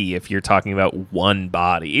lucky if you're talking about one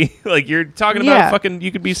body. Like you're talking about Yeah. fucking.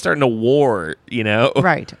 You could be starting a war.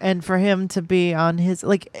 Right. And for him to be on his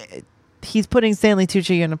he's putting Stanley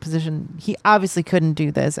Tucci in a position he obviously couldn't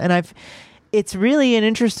do this. And it's really an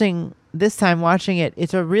interesting this time watching it.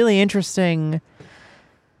 It's a really interesting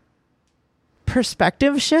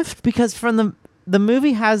perspective shift because from the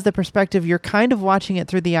movie has the perspective you're kind of watching it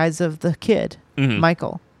through the eyes of the kid,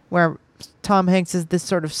 Michael, where Tom Hanks is this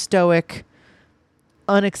sort of stoic,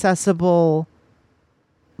 inaccessible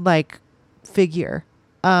figure.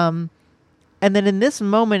 And then in this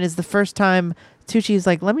moment is the first time Tucci's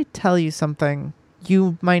like, let me tell you something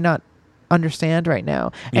you might not understand right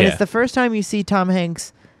now. And it's the first time you see Tom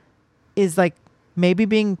Hanks is like maybe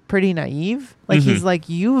being pretty naive. Like he's like,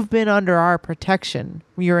 you've been under our protection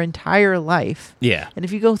your entire life. Yeah. And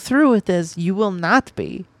if you go through with this, you will not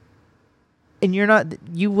be. And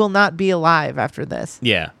you will not be alive after this.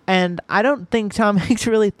 Yeah. And I don't think Tom Hanks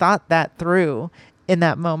really thought that through in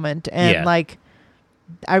that moment. And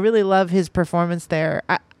I really love his performance there.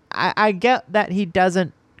 I get that he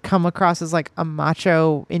doesn't come across as like a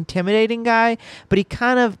macho, intimidating guy, but he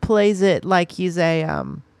kind of plays it like he's a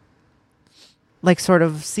sort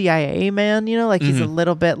of CIA man, he's a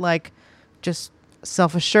little bit like just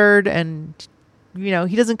self-assured and he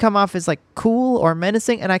doesn't come off as like cool or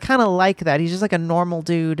menacing, and I kind of like that. He's just like a normal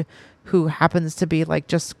dude who happens to be like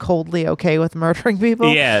just coldly okay with murdering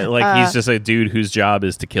people. Yeah, like he's just a dude whose job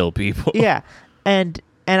is to kill people. Yeah. And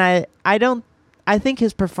I think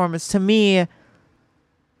his performance, to me,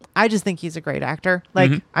 I just think he's a great actor.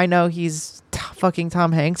 Like I know he's fucking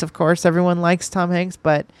Tom Hanks, of course. Everyone likes Tom Hanks,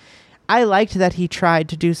 but I liked that he tried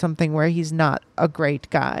to do something where he's not a great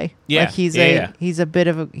guy. Yeah. Like he's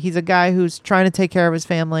a guy who's trying to take care of his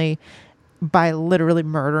family by literally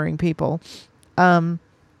murdering people. And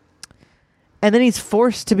then he's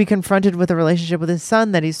forced to be confronted with a relationship with his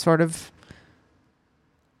son that he's sort of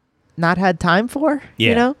not had time for,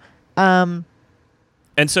 And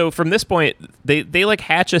so from this point, they like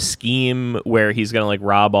hatch a scheme where he's gonna like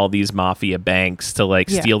rob all these mafia banks to like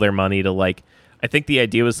steal their money to like. I think the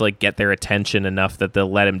idea was like get their attention enough that they'll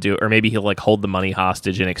let him do it, or maybe he'll like hold the money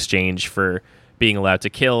hostage in exchange for being allowed to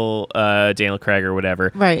kill Daniel Craig or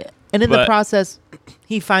whatever. Right. And in the But- process,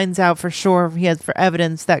 he finds out for sure, he has for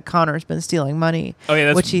evidence that Connor's been stealing money. Oh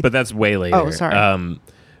yeah, which he, but that's way later. Oh, sorry.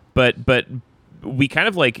 But we kind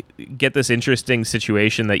of like get this interesting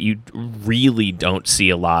situation that you really don't see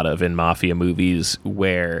a lot of in mafia movies,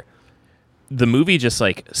 where the movie just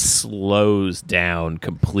like slows down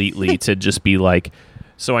completely to just be like,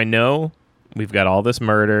 so I know we've got all this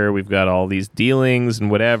murder, we've got all these dealings and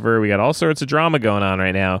whatever, we got all sorts of drama going on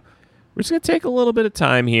right now. We're just gonna take a little bit of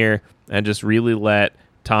time here and just really let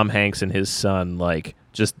Tom Hanks and his son like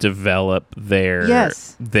just develop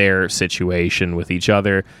their situation with each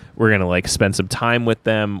other. We're gonna like spend some time with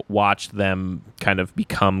them, watch them kind of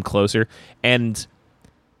become closer. And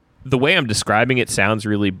the way I'm describing it sounds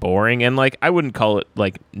really boring, and like I wouldn't call it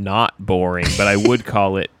like not boring, but I would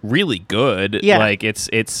call it really good. Yeah. Like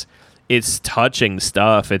it's touching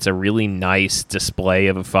stuff. It's a really nice display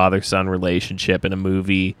of a father-son relationship in a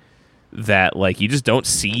movie that like you just don't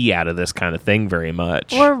see out of this kind of thing very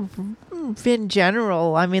much. or in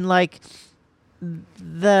general, I mean, like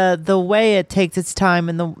the way it takes its time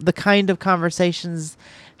and the kind of conversations,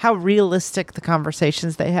 how realistic the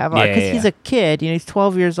conversations they have are. Because he's a kid, he's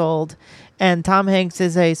 12 years old, and Tom Hanks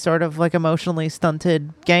is a sort of like emotionally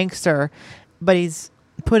stunted gangster, but he's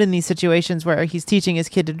put in these situations where he's teaching his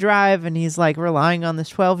kid to drive and he's like relying on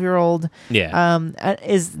this 12-year-old.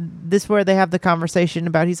 Is this where they have the conversation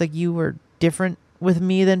about, he's like, you were different with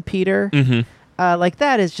me than Peter? Mm-hmm. Like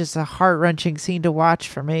that is just a heart-wrenching scene to watch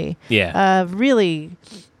for me. Yeah. Really,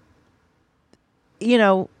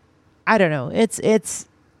 I don't know.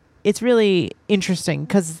 It's really interesting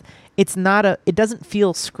because it doesn't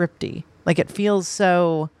feel scripty. Like it feels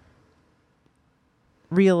so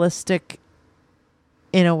realistic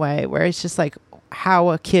in a way where it's just like how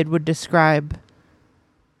a kid would describe.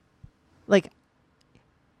 Like,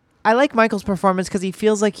 I like Michael's performance because he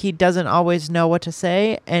feels like he doesn't always know what to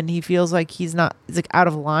say, and he feels like he's like out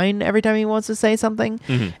of line every time he wants to say something.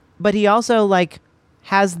 Mm-hmm. But he also like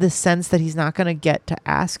has this sense that he's not going to get to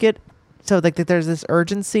ask it. So like that there's this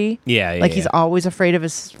urgency. He's always afraid of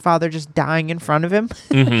his father just dying in front of him,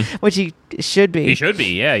 Mm-hmm. which he should be. He should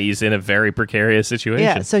be. Yeah, he's in a very precarious situation.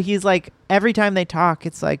 Yeah, so he's like, every time they talk,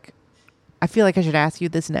 it's like, I feel like I should ask you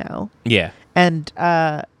this now. Yeah. And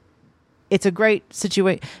it's a great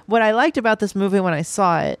situation. What I liked about this movie when I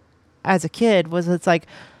saw it as a kid was it's like,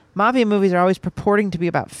 mafia movies are always purporting to be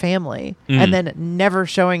about family and then never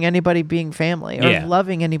showing anybody being family or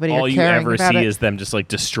loving anybody All or you caring ever about see it. is them just like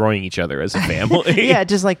destroying each other as a family. Yeah,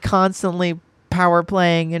 just like constantly power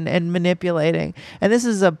playing and manipulating. And this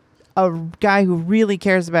is a guy who really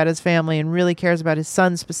cares about his family and really cares about his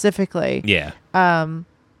son specifically. Yeah. And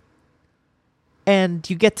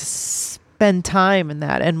you get to spend time in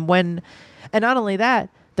that. And not only that,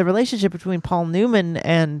 the relationship between Paul Newman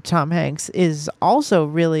and Tom Hanks is also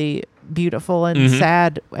really beautiful and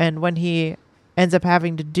sad. And when he ends up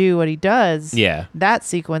having to do what he does, that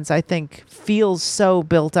sequence I think feels so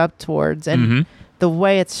built up towards, and the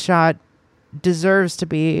way it's shot deserves to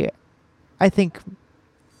be, I think,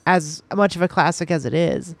 as much of a classic as it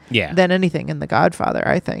is than anything in The Godfather,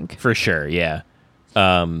 I think. For sure, yeah.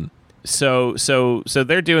 So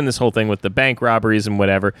they're doing this whole thing with the bank robberies and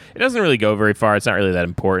whatever. It doesn't really go very far. It's not really that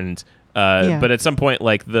important. But at some point,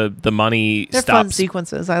 like the money they're stops. fun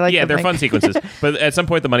sequences. I like. Yeah, they're bank. fun sequences. But at some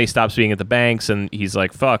point, the money stops being at the banks, and he's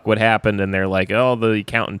like, "Fuck, what happened?" And they're like, "Oh, the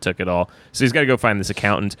accountant took it all." So he's got to go find this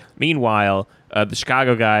accountant. Meanwhile, the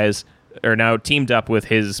Chicago guys are now teamed up with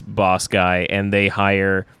his boss guy, and they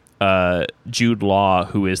hire Jude Law,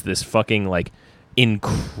 who is this fucking like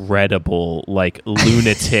incredible like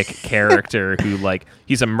lunatic character who like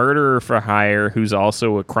he's a murderer for hire who's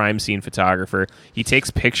also a crime scene photographer. He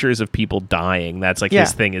takes pictures of people dying. That's like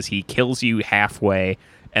his thing, is he kills you halfway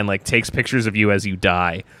and like takes pictures of you as you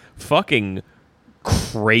die. Fucking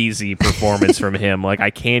crazy performance from him. Like I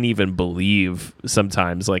can't even believe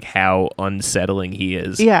sometimes like how unsettling he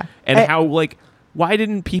is. Yeah. And how like, why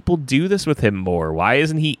didn't people do this with him more? Why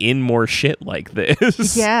isn't he in more shit like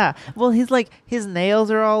this? Yeah. Well, he's like, his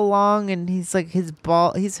nails are all long and he's like,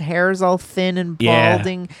 his hair is all thin and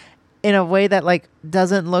balding in a way that like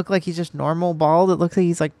doesn't look like he's just normal bald. It looks like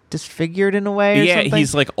he's like disfigured in a way or something.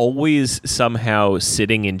 He's like always somehow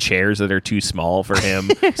sitting in chairs that are too small for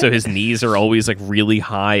him. So his knees are always like really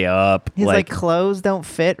high up. His like clothes don't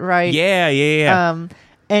fit right. Yeah.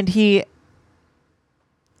 And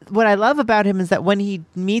what I love about him is that when he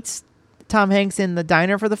meets Tom Hanks in the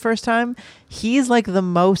diner for the first time, he's like the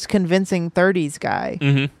most convincing 30s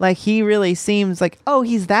guy. Like he really seems like, oh,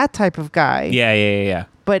 he's that type of guy. Yeah.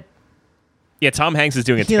 But Yeah, Tom Hanks is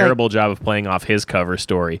doing a He, like- terrible job of playing off his cover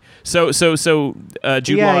story. So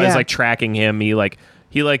Jude Yeah, Law is yeah. like tracking him.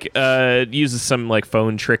 He uses some like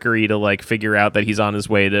phone trickery to like figure out that he's on his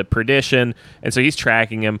way to perdition, and so he's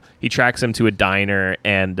tracking him. He tracks him to a diner,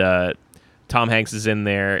 and Tom Hanks is in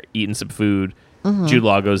there eating some food. Mm-hmm. Jude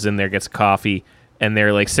Law goes in there, gets coffee, and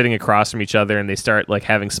they're like sitting across from each other, and they start like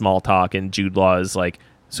having small talk. And Jude Law is like,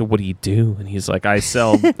 "So what do you do?" And he's like, "I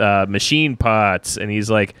sell machine parts." And he's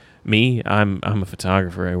like, "Me? I'm a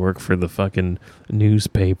photographer. I work for the fucking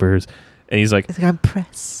newspapers." And he's like, It's like, I'm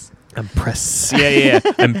press. I'm press. Yeah.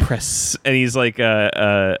 I'm press. And he's like,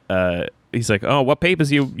 "Oh, what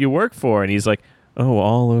papers you work for?" And he's like, "Oh,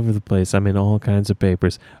 all over the place. I'm in all kinds of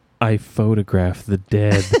papers. I photograph the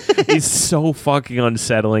dead." He's so fucking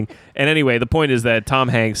unsettling. And anyway, the point is that Tom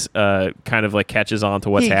Hanks kind of like catches on to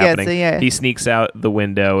what's He gets happening. it, yeah. He sneaks out the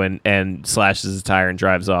window and slashes his tire and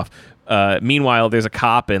drives off. Meanwhile, there's a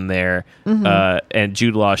cop in there, and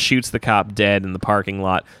Jude Law shoots the cop dead in the parking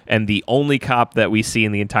lot. And the only cop that we see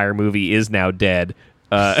in the entire movie is now dead.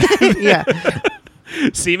 Yeah.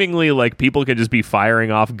 Seemingly, like, people could just be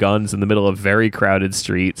firing off guns in the middle of very crowded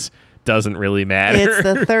streets. Doesn't really matter. It's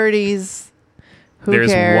the 30s. Who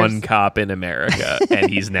There's cares? one cop in America, and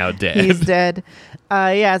he's now dead. He's dead.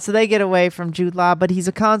 Yeah, so they get away from Jude Law, but he's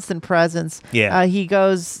a constant presence. Yeah. He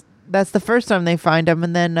goes... That's the first time they find him,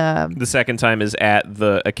 and then... The second time is at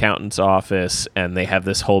the accountant's office, and they have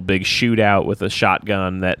this whole big shootout with a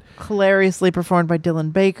shotgun that... hilariously performed by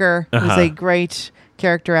Dylan Baker, who's Uh-huh. a great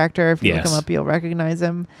character actor. If you look Yes. him up, you'll recognize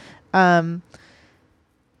him. Yeah,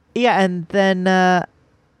 and then...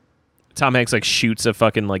 Tom Hanks, like, shoots a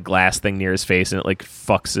fucking, like, glass thing near his face, and it, like,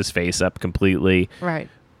 fucks his face up completely. right.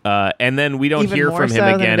 And then we don't Even hear more from him so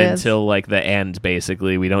than again it is. until, like, the end,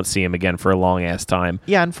 basically. We don't see him again for a long-ass time.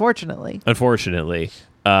 Yeah, unfortunately. Unfortunately.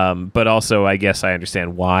 But also, I guess I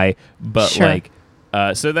understand why. But, Sure. like,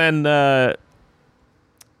 so then, I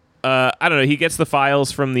don't know, he gets the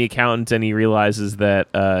files from the accountant and he realizes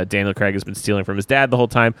that Daniel Craig has been stealing from his dad the whole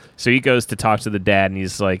time. So he goes to talk to the dad, and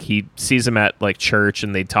he's like, he sees him at, like, church,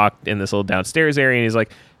 and they talk in this little downstairs area, and he's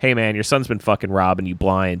like, "Hey, man, your son's been fucking robbing you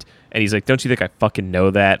blind." And he's like, "Don't you think I fucking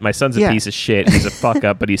know that? My son's a Yeah. piece of shit. He's a fuck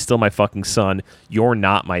up, but he's still my fucking son. You're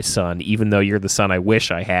not my son, even though you're the son I wish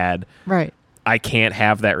I had. Right. I can't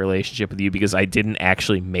have that relationship with you because I didn't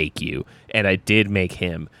actually make you, and I did make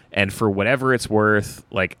him. And for whatever it's worth,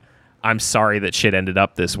 like, I'm sorry that shit ended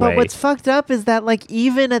up this way." But what's fucked up is that, like,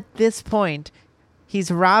 even at this point, he's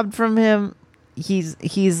robbed from him.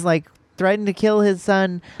 He's like threatened to kill his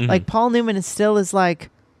son. Mm-hmm. Like, Paul Newman is like,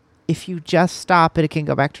 if you just stop it can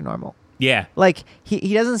go back to normal. Yeah. Like,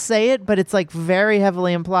 he doesn't say it, but it's like very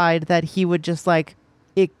heavily implied that he would just like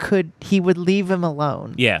he would leave him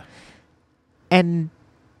alone. Yeah. And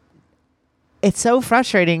it's so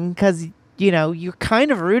frustrating because, you know, you're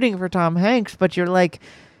kind of rooting for Tom Hanks, but you're like,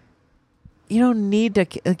 you don't need to.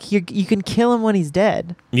 Like, you can kill him when he's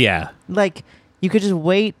dead. Yeah. Like, you could just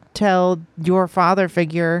wait till your father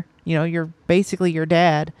figure, you know, you're basically your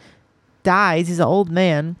dad, dies. He's an old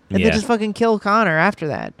man, and Yeah. then just fucking kill Connor after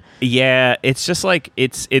that. Yeah, it's just like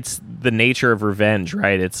it's the nature of revenge,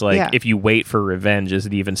 right? It's like, Yeah. if you wait for revenge, is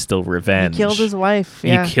it even still revenge? He killed his wife.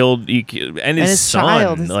 Yeah. And his his son,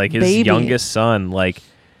 child, his like his baby. youngest son. Like,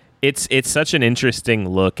 it's such an interesting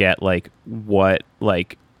look at like what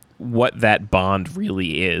that bond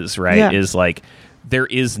really is, right? Yeah. Is like, there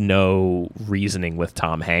is no reasoning with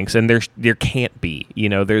Tom Hanks, and there can't be. You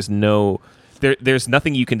know, there's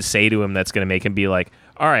nothing you can say to him that's going to make him be like,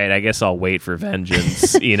 all right, I guess I'll wait for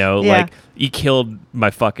vengeance. You know, Yeah. like, you killed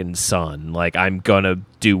my fucking son. Like, I'm going to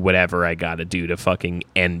do whatever I got to do to fucking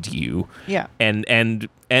end you. Yeah. And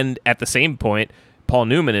at the same point, Paul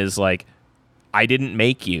Newman is like, I didn't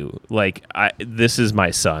make you. Like, this is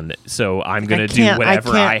my son, so I'm going to do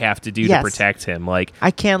whatever I have to do Yes. to protect him. Like,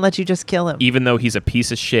 I can't let you just kill him. even though he's a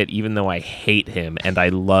piece of shit, even though I hate him and I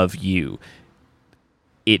love you,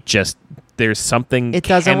 there's something It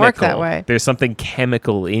doesn't work that chemical- way. There's something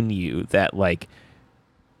chemical in you that, like,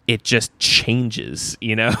 it just changes,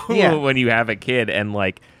 you know, Yeah. when you have a kid. And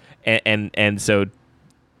like, and so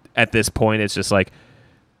at this point, it's just like,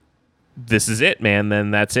 this is it, man.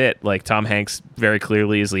 Then that's it. Like, Tom Hanks very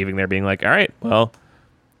clearly is leaving there being like, all right, well,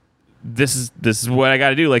 this is what I got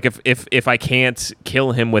to do. Like, if I can't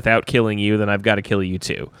kill him without killing you, then I've got to kill you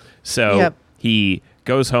too. So Yep. he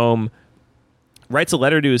goes home, writes a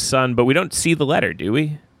letter to his son, but we don't see the letter, do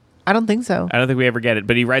we? I don't think so. I don't think we ever get it,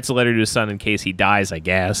 but he writes a letter to his son in case he dies, I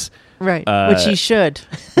guess, Right. Which he should.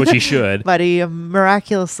 which he should. But he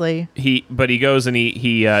miraculously. He goes and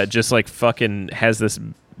he just like fucking has this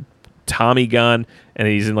Tommy gun, and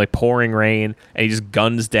he's in like pouring rain, and he just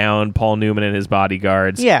guns down Paul Newman and his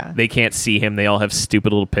bodyguards. Yeah. They can't see him. They all have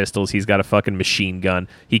stupid little pistols. He's got a fucking machine gun.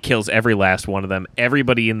 He kills every last one of them.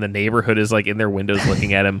 Everybody in the neighborhood is like in their windows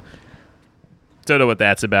looking at him. Don't know what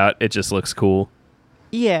that's about. It just looks cool.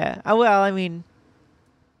 Yeah. Well, I mean,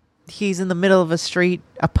 he's in the middle of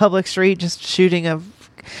a public street, just shooting a.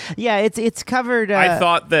 Yeah, it's covered. I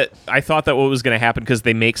thought that what was going to happen, because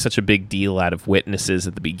they make such a big deal out of witnesses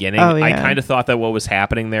at the beginning. Oh, yeah. I kind of thought that what was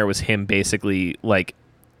happening there was him basically, like,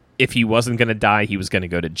 if he wasn't going to die, he was going to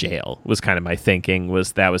go to jail. Was kind of my thinking.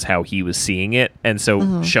 Was how he was seeing it, and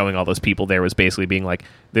so showing all those people there was basically being like,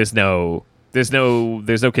 there's no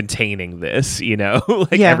containing this,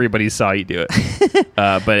 like Yeah. everybody saw you do it.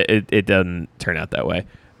 But it doesn't turn out that way.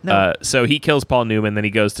 No. So he kills Paul Newman, then he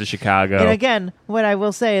goes to Chicago. And again, what I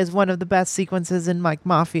will say is one of the best sequences in like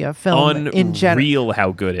mafia film in general. Unreal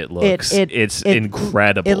how good it looks. It's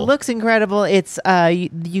incredible. It looks incredible. It's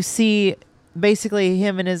you see basically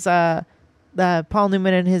him and his Paul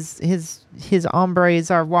Newman and his hombres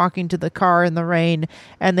are walking to the car in the rain,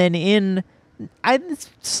 and then it's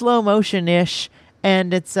slow motion ish.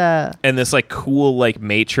 And it's and this like cool like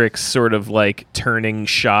Matrix sort of like turning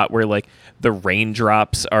shot where like the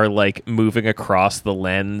raindrops are like moving across the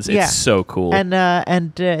lens. Yeah. It's so cool. And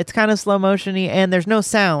it's kind of slow motiony, and there's no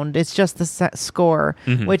sound. It's just the score,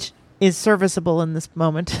 which is serviceable in this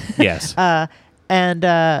moment. Yes. And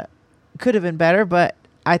could have been better, but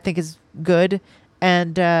I think is good.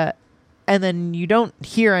 And then you don't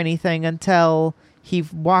hear anything until he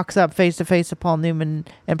walks up face to face to Paul Newman,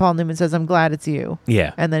 and Paul Newman says, "I'm glad it's you."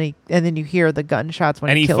 Yeah. And then you hear the gunshots when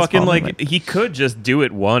and he he kills fucking Paul like Newman. he could just do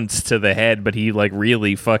it once to the head, but he like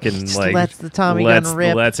really fucking Just like lets the Tommy gun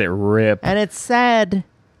rip. lets it rip. And it's sad.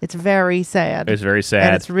 It's very sad. It's very sad.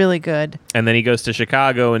 And it's really good. And then he goes to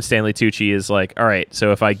Chicago, and Stanley Tucci is like, all right,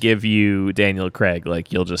 so if I give you Daniel Craig,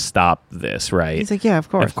 like, you'll just stop this, right? He's like, yeah, of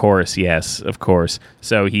course. Of course, yes, of course.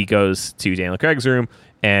 So he goes to Daniel Craig's room,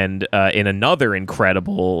 and in another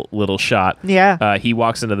incredible little shot, Yeah. he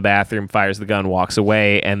walks into the bathroom, fires the gun, walks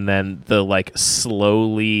away, and then the, like,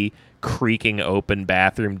 slowly creaking open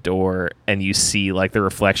bathroom door, and you see, like, the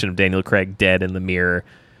reflection of Daniel Craig dead in the mirror.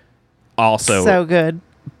 Also, So good.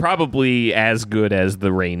 probably as good as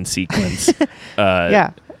the rain sequence.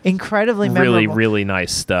 Yeah. Incredibly memorable. Really, really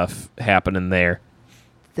nice stuff happening there.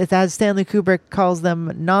 It's as Stanley Kubrick calls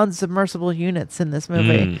them, non-submersible units in this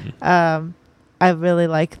movie. I really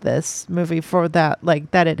like this movie for that, like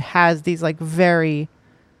that it has these like very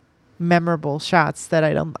memorable shots that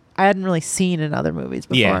I hadn't really seen in other movies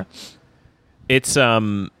before. Yeah. It's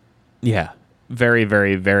very,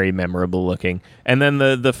 very, very memorable looking. And then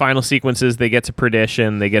the final sequences, they get to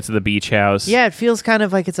Perdition, they get to the beach house. Yeah, it feels kind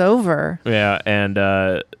of like it's over. Yeah, and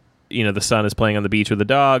the son is playing on the beach with the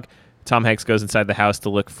dog. Tom Hanks goes inside the house to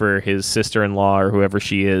look for his sister-in-law or whoever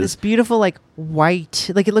she is. This beautiful, like, white,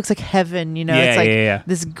 like, it looks like heaven, Yeah, it's like yeah.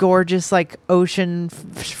 this gorgeous, like, ocean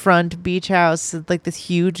front beach house, like this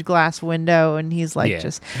huge glass window, and he's like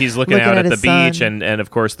just he's looking out at the his beach, son. and of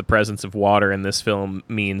course the presence of water in this film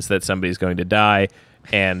means that somebody's going to die.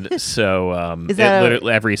 And so Is that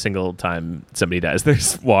literally every single time somebody dies,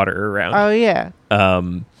 there's water around. Oh, yeah.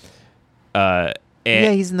 And-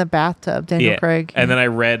 Yeah, he's in the bathtub, Daniel Craig. And then I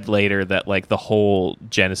read later that like the whole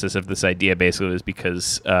genesis of this idea basically was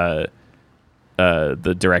because the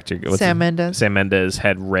director Sam Mendes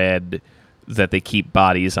had read that they keep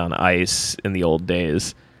bodies on ice in the old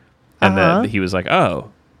days, and then he was like,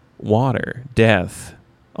 "Oh, water, death.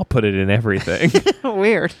 I'll put it in everything."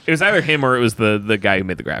 Weird. It was either him or it was the guy who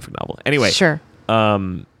made the graphic novel. Anyway, Sure.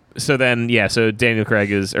 So then, so Daniel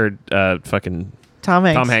Craig is fucking. Tom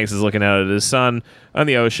Hanks is looking out at his son on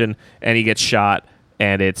the ocean, and he gets shot.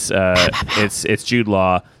 And it's Jude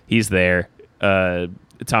Law. He's there.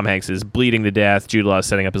 Tom Hanks is bleeding to death. Jude Law is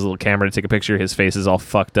setting up his little camera to take a picture. His face is all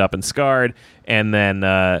fucked up and scarred. And then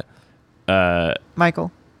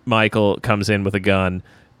Michael comes in with a gun.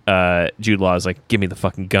 Jude Law is like, "Give me the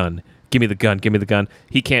fucking gun. Give me the gun. Give me the gun."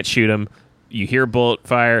 He can't shoot him. You hear a bullet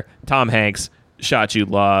fire. Tom Hanks shot Jude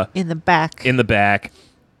Law in the back.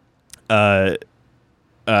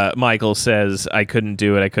 Michael says, "I couldn't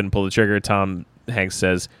do it. I couldn't pull the trigger." Tom Hanks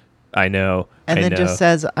says, "I know." And then just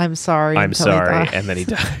says, "I'm sorry." I'm until he sorry. dies. And then he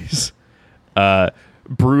dies.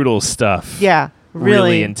 Brutal stuff. Yeah.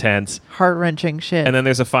 Really intense. Heart-wrenching shit. And then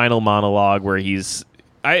there's a final monologue where he's...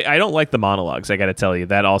 I don't like the monologues, I got to tell you.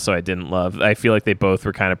 That also I didn't love. I feel like they both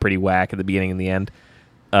were kind of pretty whack at the beginning and the end.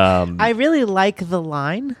 I really like the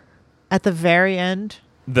line at the very end.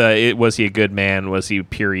 Was he a good man? Was he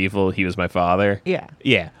pure evil? He was my father. Yeah.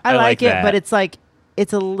 Yeah. I like it, that. but it's like,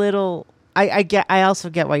 it's a little I also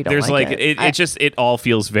get why you don't There's like like it. it all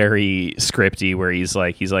feels very scripty where he's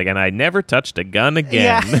like, and I never touched a gun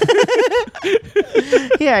again. Yeah.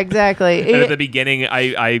 Yeah, exactly. And at the beginning,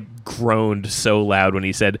 I groaned so loud when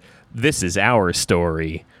he said, "This is our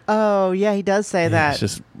story." Oh, yeah, he does say that. It's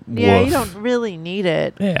just yeah, woof. you don't really need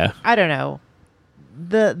it. Yeah. I don't know.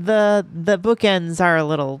 The bookends are a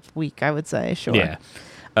little weak, I would say. Sure. Yeah.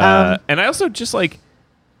 And I also just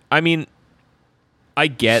I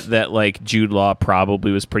get that like Jude Law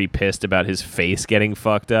probably was pretty pissed about his face getting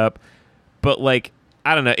fucked up, but like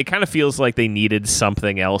I don't know, it kind of feels like they needed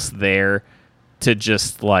something else there to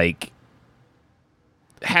just like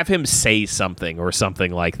have him say something or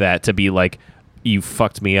something like that to be like, you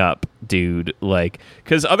fucked me up, dude. Like,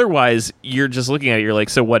 because otherwise you're just looking at it, you're like,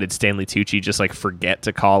 so what, did Stanley Tucci just like forget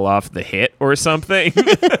to call off the hit or something?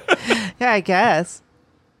 Yeah, I guess.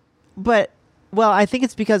 But, well, I think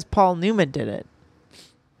it's because Paul Newman did it.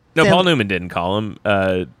 No, Stanley- Paul Newman didn't call him.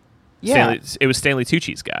 Yeah. It was Stanley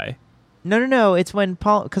Tucci's guy. No. It's when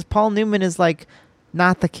because Paul Newman is like,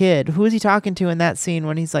 not the kid. Who is he talking to in that scene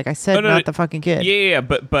when he's like, I said not the fucking kid? Yeah,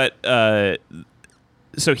 but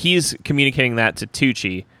so he's communicating that to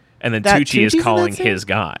Tucci, and then That Tucci Tucci's in is that calling scene? his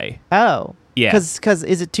guy. Oh. Yeah. Because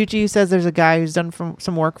is it Tucci who says there's a guy who's done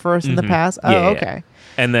some work for us in the past? Oh, Yeah, yeah. okay.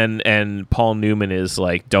 And Paul Newman is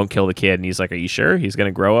like, don't kill the kid, and he's like, are you sure? He's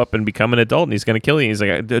gonna grow up and become an adult, and he's gonna kill you. And he's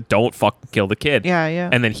like, don't fucking kill the kid. Yeah.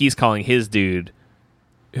 And then he's calling his dude,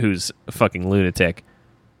 who's a fucking lunatic.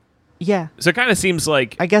 Yeah. So it kind of seems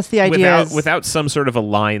like, I guess the idea is without some sort of a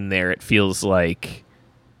line there, it feels like,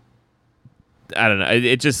 I don't know.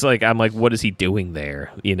 It just like, I'm like, what is he doing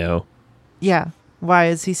there? You know? Yeah. Why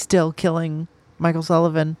is he still killing Michael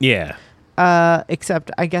Sullivan? Yeah. Except,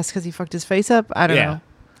 I guess, because he fucked his face up? I don't Yeah.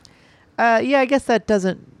 know. Yeah, I guess that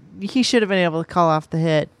doesn't... He should have been able to call off the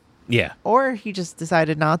hit. Yeah. Or he just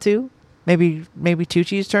decided not to. Maybe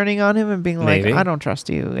Tucci's turning on him and being like, Maybe. I don't trust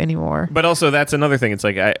you anymore. But also, that's another thing. It's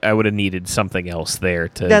like, I would have needed something else there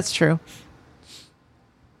to... That's true.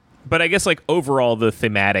 But I guess, like, overall, the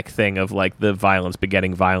thematic thing of, like, the violence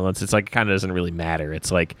begetting violence, it's like, it kind of doesn't really matter.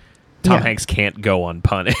 It's like, Tom Yeah. Hanks can't go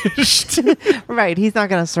unpunished. Right. He's not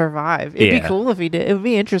going to survive. It'd Yeah. be cool if he did. It would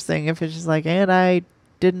be interesting if it's just like, and I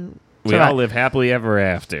didn't We survive. all live happily ever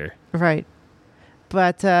after. Right.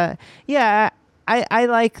 But, yeah, I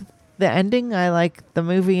like the ending. I like the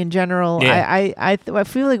movie in general. Yeah. I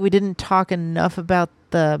feel like we didn't talk enough about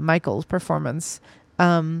the Michael's performance.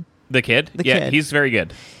 The kid? The Yeah, kid. he's very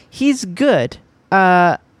good. He's good.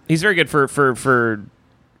 He's very good for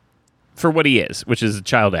what he is, which is a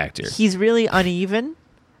child actor. He's really uneven,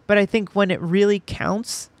 but I think when it really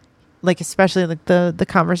counts, like especially like the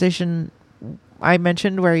conversation I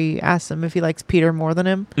mentioned where he asks him if he likes Peter more than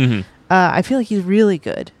him, Mm-hmm. I feel like he's really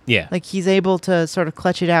good. Yeah. Like he's able to sort of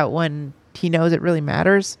clutch it out when he knows it really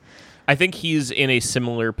matters. I think he's in a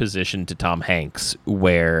similar position to Tom Hanks,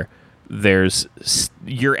 where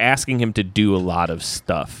you're asking him to do a lot of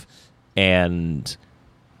stuff, and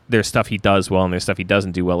there's stuff he does well and there's stuff he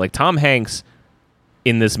doesn't do well. Like Tom Hanks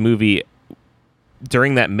in this movie,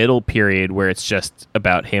 during that middle period where it's just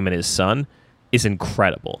about him and his son, is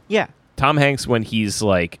incredible. Yeah. Tom Hanks when he's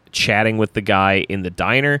like chatting with the guy in the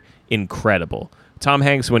diner, incredible. Tom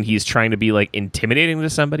Hanks when he's trying to be like intimidating to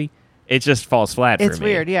somebody, it just falls flat for me. It's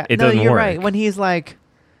weird, yeah. It no, doesn't you're work. right. When he's like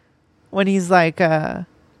are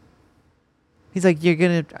you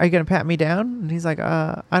gonna pat me down? And he's like,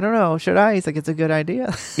 I don't know, should I? He's like, it's a good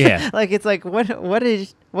idea. Yeah. Like it's like what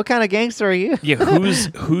kind of gangster are you? Yeah,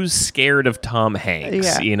 who's scared of Tom Hanks?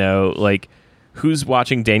 Yeah. You know, like who's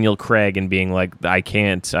watching Daniel Craig and being like, I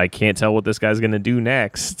can't tell what this guy's gonna do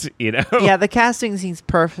next. You know? Yeah, the casting seems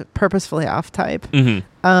purposefully off type,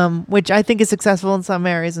 Mm-hmm. which I think is successful in some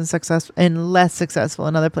areas and less successful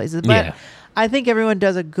in other places. But Yeah. I think everyone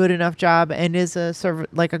does a good enough job and is a sort of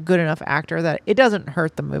like a good enough actor that it doesn't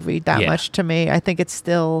hurt the movie that Yeah. much to me. I think it's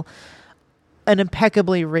still an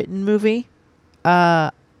impeccably written movie,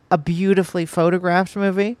 a beautifully photographed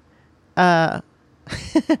movie, and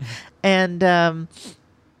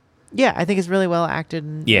yeah, I think it's really well acted.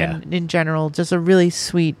 And, Yeah. and in general, just a really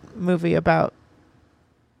sweet movie about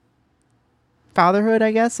fatherhood,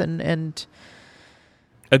 I guess, and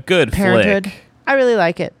A good parenthood. flick. I really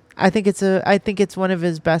like it. I think it's one of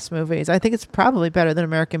his best movies. I think it's probably better than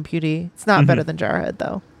American Beauty. It's not better than Jarhead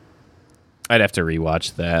though. I'd have to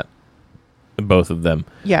rewatch that. Both of them.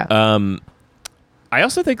 Yeah. I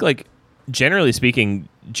also think, like, generally speaking,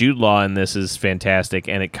 Jude Law in this is fantastic,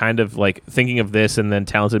 and it kind of, like, thinking of this and then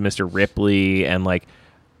Talented Mr. Ripley, and, like,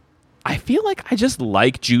 I feel like I just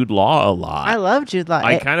like Jude Law a lot. I love Jude Law.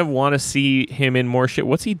 I kind of want to see him in more shit.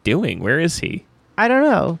 What's he doing? Where is he? I don't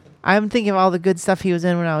know. I'm thinking of all the good stuff he was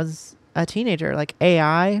in when I was a teenager, like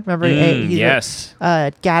AI. Remember? Yes.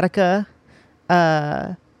 Gattaca.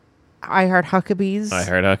 I Heart Huckabees. I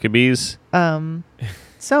Heart Huckabees.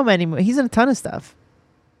 So many. He's in a ton of stuff.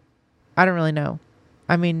 I don't really know.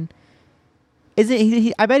 I mean, isn't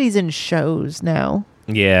he? I bet he's in shows now.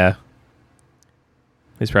 Yeah.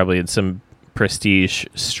 He's probably in some prestige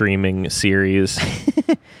streaming series.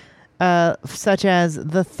 Such as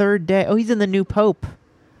The Third Day. Oh, he's in The New Pope.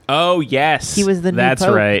 Oh, yes. He was the new That's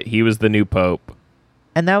pope. right. He was the new pope.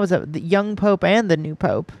 And that was the young pope and the new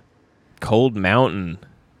pope. Cold Mountain.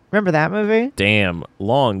 Remember that movie? Damn,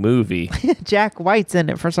 long movie. Jack White's in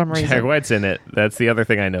it for some reason. Jack White's in it. That's the other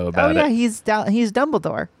thing I know about it. He's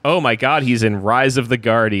Dumbledore. Oh my God, he's in Rise of the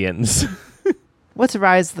Guardians. What's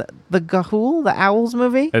Rise? The Gahul, the Owls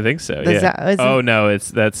movie? I think so. Does Yeah. that- is Oh it- no,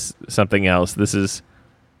 that's something else. This is.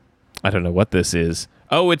 I don't know what this is.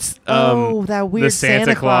 Oh, it's that weird the Santa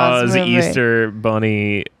Santa Claus movie. Easter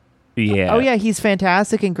Bunny. Yeah. Oh yeah, he's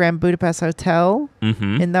fantastic in Grand Budapest Hotel,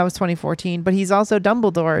 Mm-hmm. and that was 2014. But he's also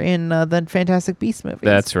Dumbledore in the Fantastic Beasts movies.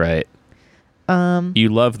 That's right. You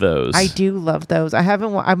love those. I do love those. I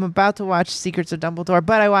haven't. I'm about to watch Secrets of Dumbledore,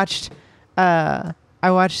 but I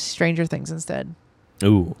watched Stranger Things instead.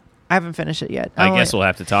 Ooh. I haven't finished it yet. I guess we'll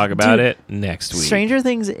have to talk about Dude, it next week. Stranger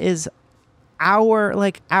Things is hour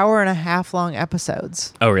and a half long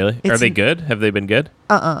episodes. Oh really? Are It's they an- good? Have they been good?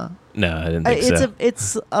 No, I didn't think so.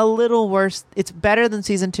 It's a little worse. It's better than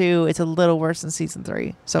season 2. It's a little worse than season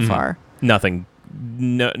 3 so far. Nothing.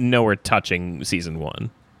 Nowhere touching season 1.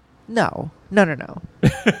 No, not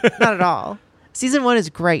at all. Season 1 is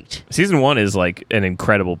great. Season 1 is like an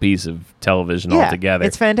incredible piece of television Yeah, altogether.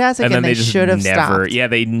 it's fantastic, and then they just should have never. stopped. Yeah,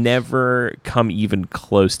 they never come even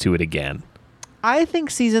close to it again. I think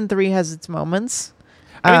season 3 has its moments.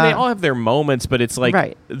 I mean, they all have their moments, but it's like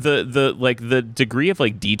Right. the degree of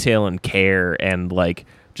like detail and care and like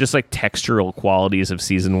just like textural qualities of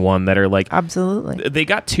season 1 that are like Absolutely. they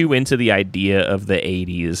got too into the idea of the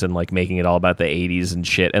 80s and like making it all about the 80s and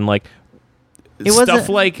shit and like It stuff wasn't-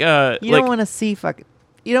 like You like don't want to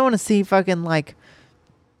see fucking like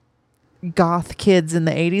goth kids in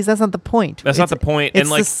the 80s. That's not the point. That's not the point. It's And,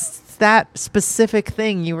 like, that specific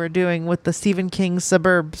thing you were doing with the Stephen King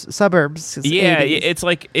suburbs. yeah, 80s. it's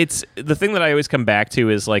like it's the thing that I always come back to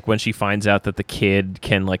is like when she finds out that the kid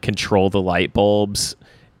can like control the light bulbs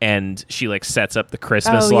and she like sets up the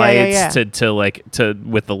Christmas Oh, lights yeah. to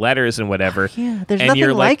with the letters and whatever. Yeah, there's and nothing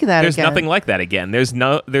you're like that There's again. nothing like that again. There's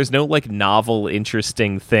no like novel,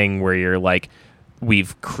 interesting thing where you're like,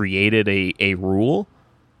 we've created a rule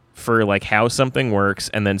for like how something works,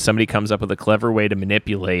 and then somebody comes up with a clever way to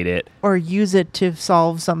manipulate it. Or use it to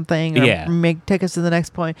solve something or Yeah. take us to the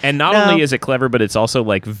next point. And not No. only is it clever, but it's also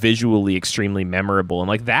like visually extremely memorable. And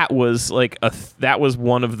like that was like that was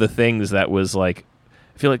one of the things that was like,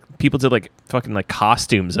 I feel like people did like fucking like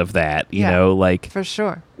costumes of that, you Yeah. know, like For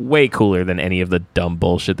sure. way cooler than any of the dumb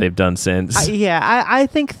bullshit they've done since. I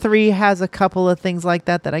think 3 has a couple of things like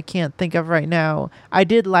that I can't think of right now. I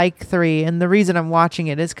did like 3, and the reason I'm watching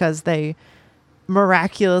it is because they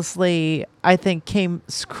miraculously, I think,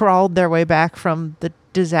 crawled their way back from the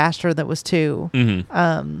disaster that was 2.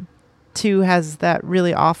 Mhm. 2 has that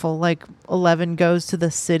really awful, like 11 goes to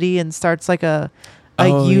the city and starts like a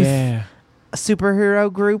Oh, youth yeah.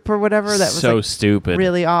 superhero group or whatever. That was so like stupid.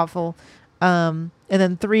 really awful. And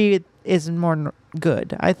then 3 is more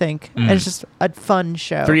good, I think. And it's just a fun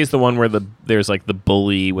show. 3 is the one where there's like the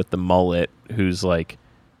bully with the mullet who's like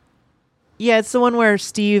Yeah, it's the one where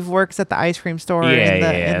Steve works at the ice cream store.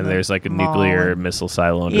 and there's like a mall nuclear and- missile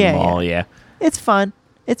silo under Yeah, the mall. Yeah. It's fun.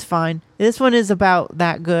 It's fine. This one is about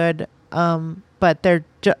that good. But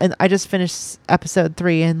and I just finished episode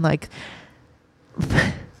 3 and like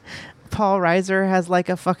Paul Reiser has like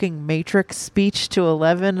a fucking Matrix speech to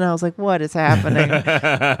 11, and I was like, what is happening?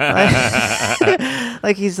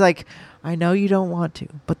 like he's like, I know you don't want to,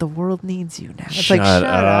 but the world needs you now. It's like, Shut shut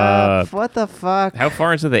up. up. What the fuck? How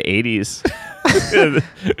far into the 80s?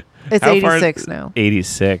 It's how far- 86 now.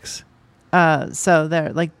 86. So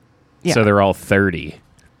they're like, yeah. So they're all 30.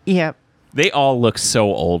 Yeah. They all look so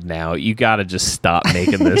old now. You got to just stop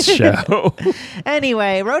making this show.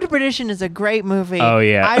 Anyway, Road to Perdition is a great movie. Oh,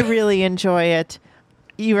 yeah. I really enjoy it.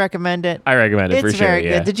 You recommend it? I recommend it for It's sure. very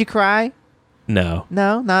Yeah. good. Did you cry? No.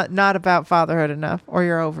 No, not about fatherhood enough, or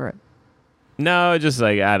you're over it. No, just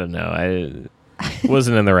like, I don't know. I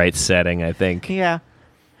wasn't in the right setting, I think. Yeah.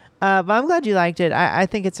 But I'm glad you liked it. I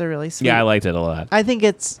think it's a really sweet. Yeah, I liked it a lot. I think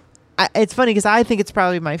it's funny because I think it's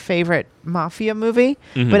probably my favorite mafia movie,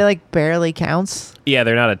 Mm-hmm. but it like barely counts. Yeah,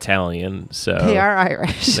 they're not Italian, so They are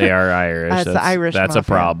Irish. They are Irish. That's the Irish That's a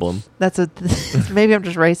mafia. problem. That's a maybe I'm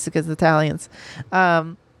just racist because Italians.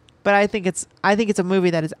 But I think it's a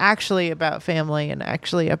movie that is actually about family and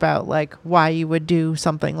actually about like why you would do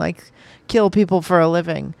something like kill people for a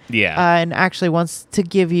living. Yeah. And actually wants to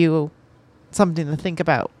give you something to think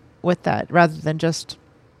about with that rather than just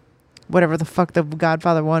whatever the fuck the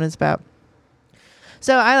Godfather 1 is about.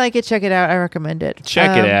 So I like it. Check it out. I recommend it.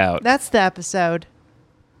 Check it out. That's the episode.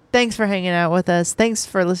 Thanks for hanging out with us. Thanks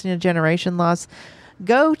for listening to Generation Loss.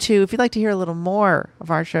 If you'd like to hear a little more of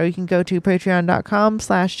our show, you can go to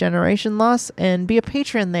patreon.com/Generation Loss and be a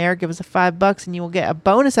patron there. Give us $5 and you will get a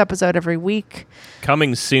bonus episode every week.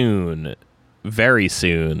 Coming soon, very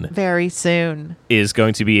soon, Very soon. is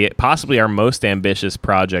going to be possibly our most ambitious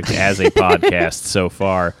project as a podcast so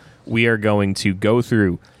far. We are going to go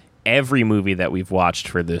through every movie that we've watched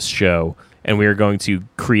for this show, and we are going to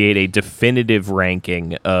create a definitive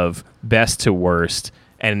ranking of best to worst,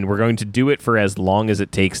 and we're going to do it for as long as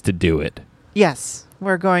it takes to do it. Yes,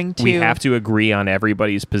 we're going to. We have to agree on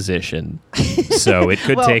everybody's position, so it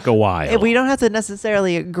could Well, take a while. We don't have to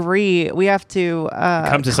necessarily agree. We have to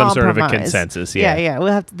Come to some sort of a compromise. consensus. Yeah. Yeah.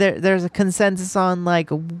 We'll have to. There's a consensus on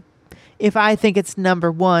like, if I think it's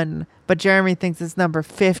number 1, but Jeremy thinks it's number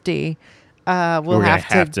 50, we'll We're gonna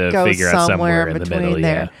have to go figure out somewhere in the between middle.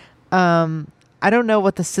 there. I don't know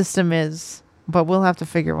what the system is, but we'll have to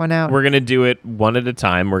figure one out. We're gonna do it one at a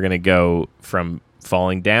time. We're gonna go from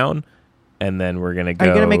falling down, and then we're gonna go. Are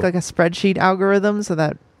you gonna make like a spreadsheet algorithm so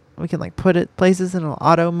that we can like put it places and it'll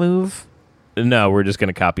auto move? No, we're just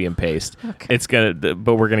gonna copy and paste. Okay.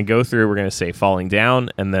 But we're gonna go through. We're gonna say falling down,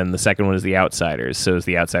 and then the second one is the Outsiders. So is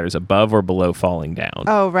the Outsiders above or below falling down?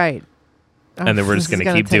 Oh, right. And then we're just This is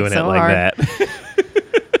gonna keep take doing it so like hard. that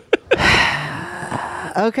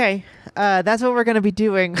Okay. That's what we're going to be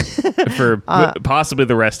doing. for possibly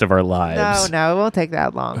the rest of our lives. No, it won't take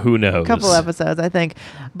that long. Who knows? A couple episodes, I think.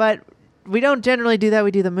 But we don't generally do that.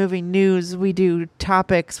 We do the movie news. We do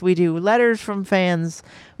topics. We do letters from fans.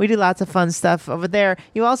 We do lots of fun stuff over there.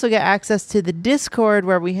 You also get access to the Discord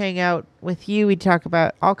where we hang out with you. We talk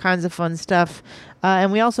about all kinds of fun stuff.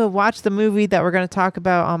 And we also watch the movie that we're going to talk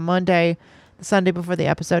about on Monday, the Sunday before the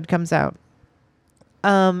episode comes out.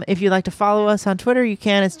 If you'd like to follow us on Twitter, you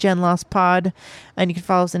can. It's GenLostPod, and you can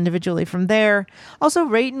follow us individually from there. Also,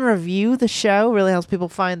 rate and review the show. Really helps people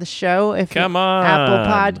find the show. If Come on. Apple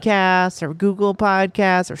Podcasts or Google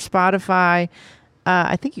Podcasts or Spotify.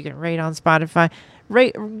 I think you can rate on Spotify.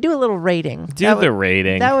 Do a little rating.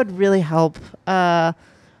 Rating. That would really help.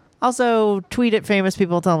 Also, tweet at famous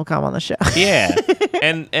people. Tell them to come on the show. Yeah,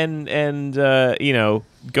 and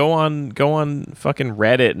go on fucking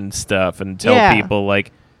Reddit and stuff and tell people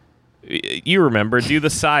like, you remember, do the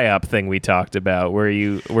psyop thing we talked about where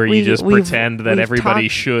you just pretend that everybody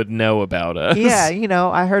should know about us. Yeah,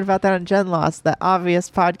 I heard about that on Gen Lost, that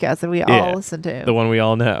obvious podcast that we all listen to. The one we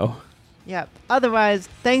all know. Yep. Otherwise,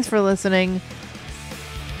 thanks for listening.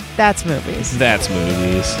 That's movies. That's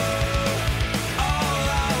movies.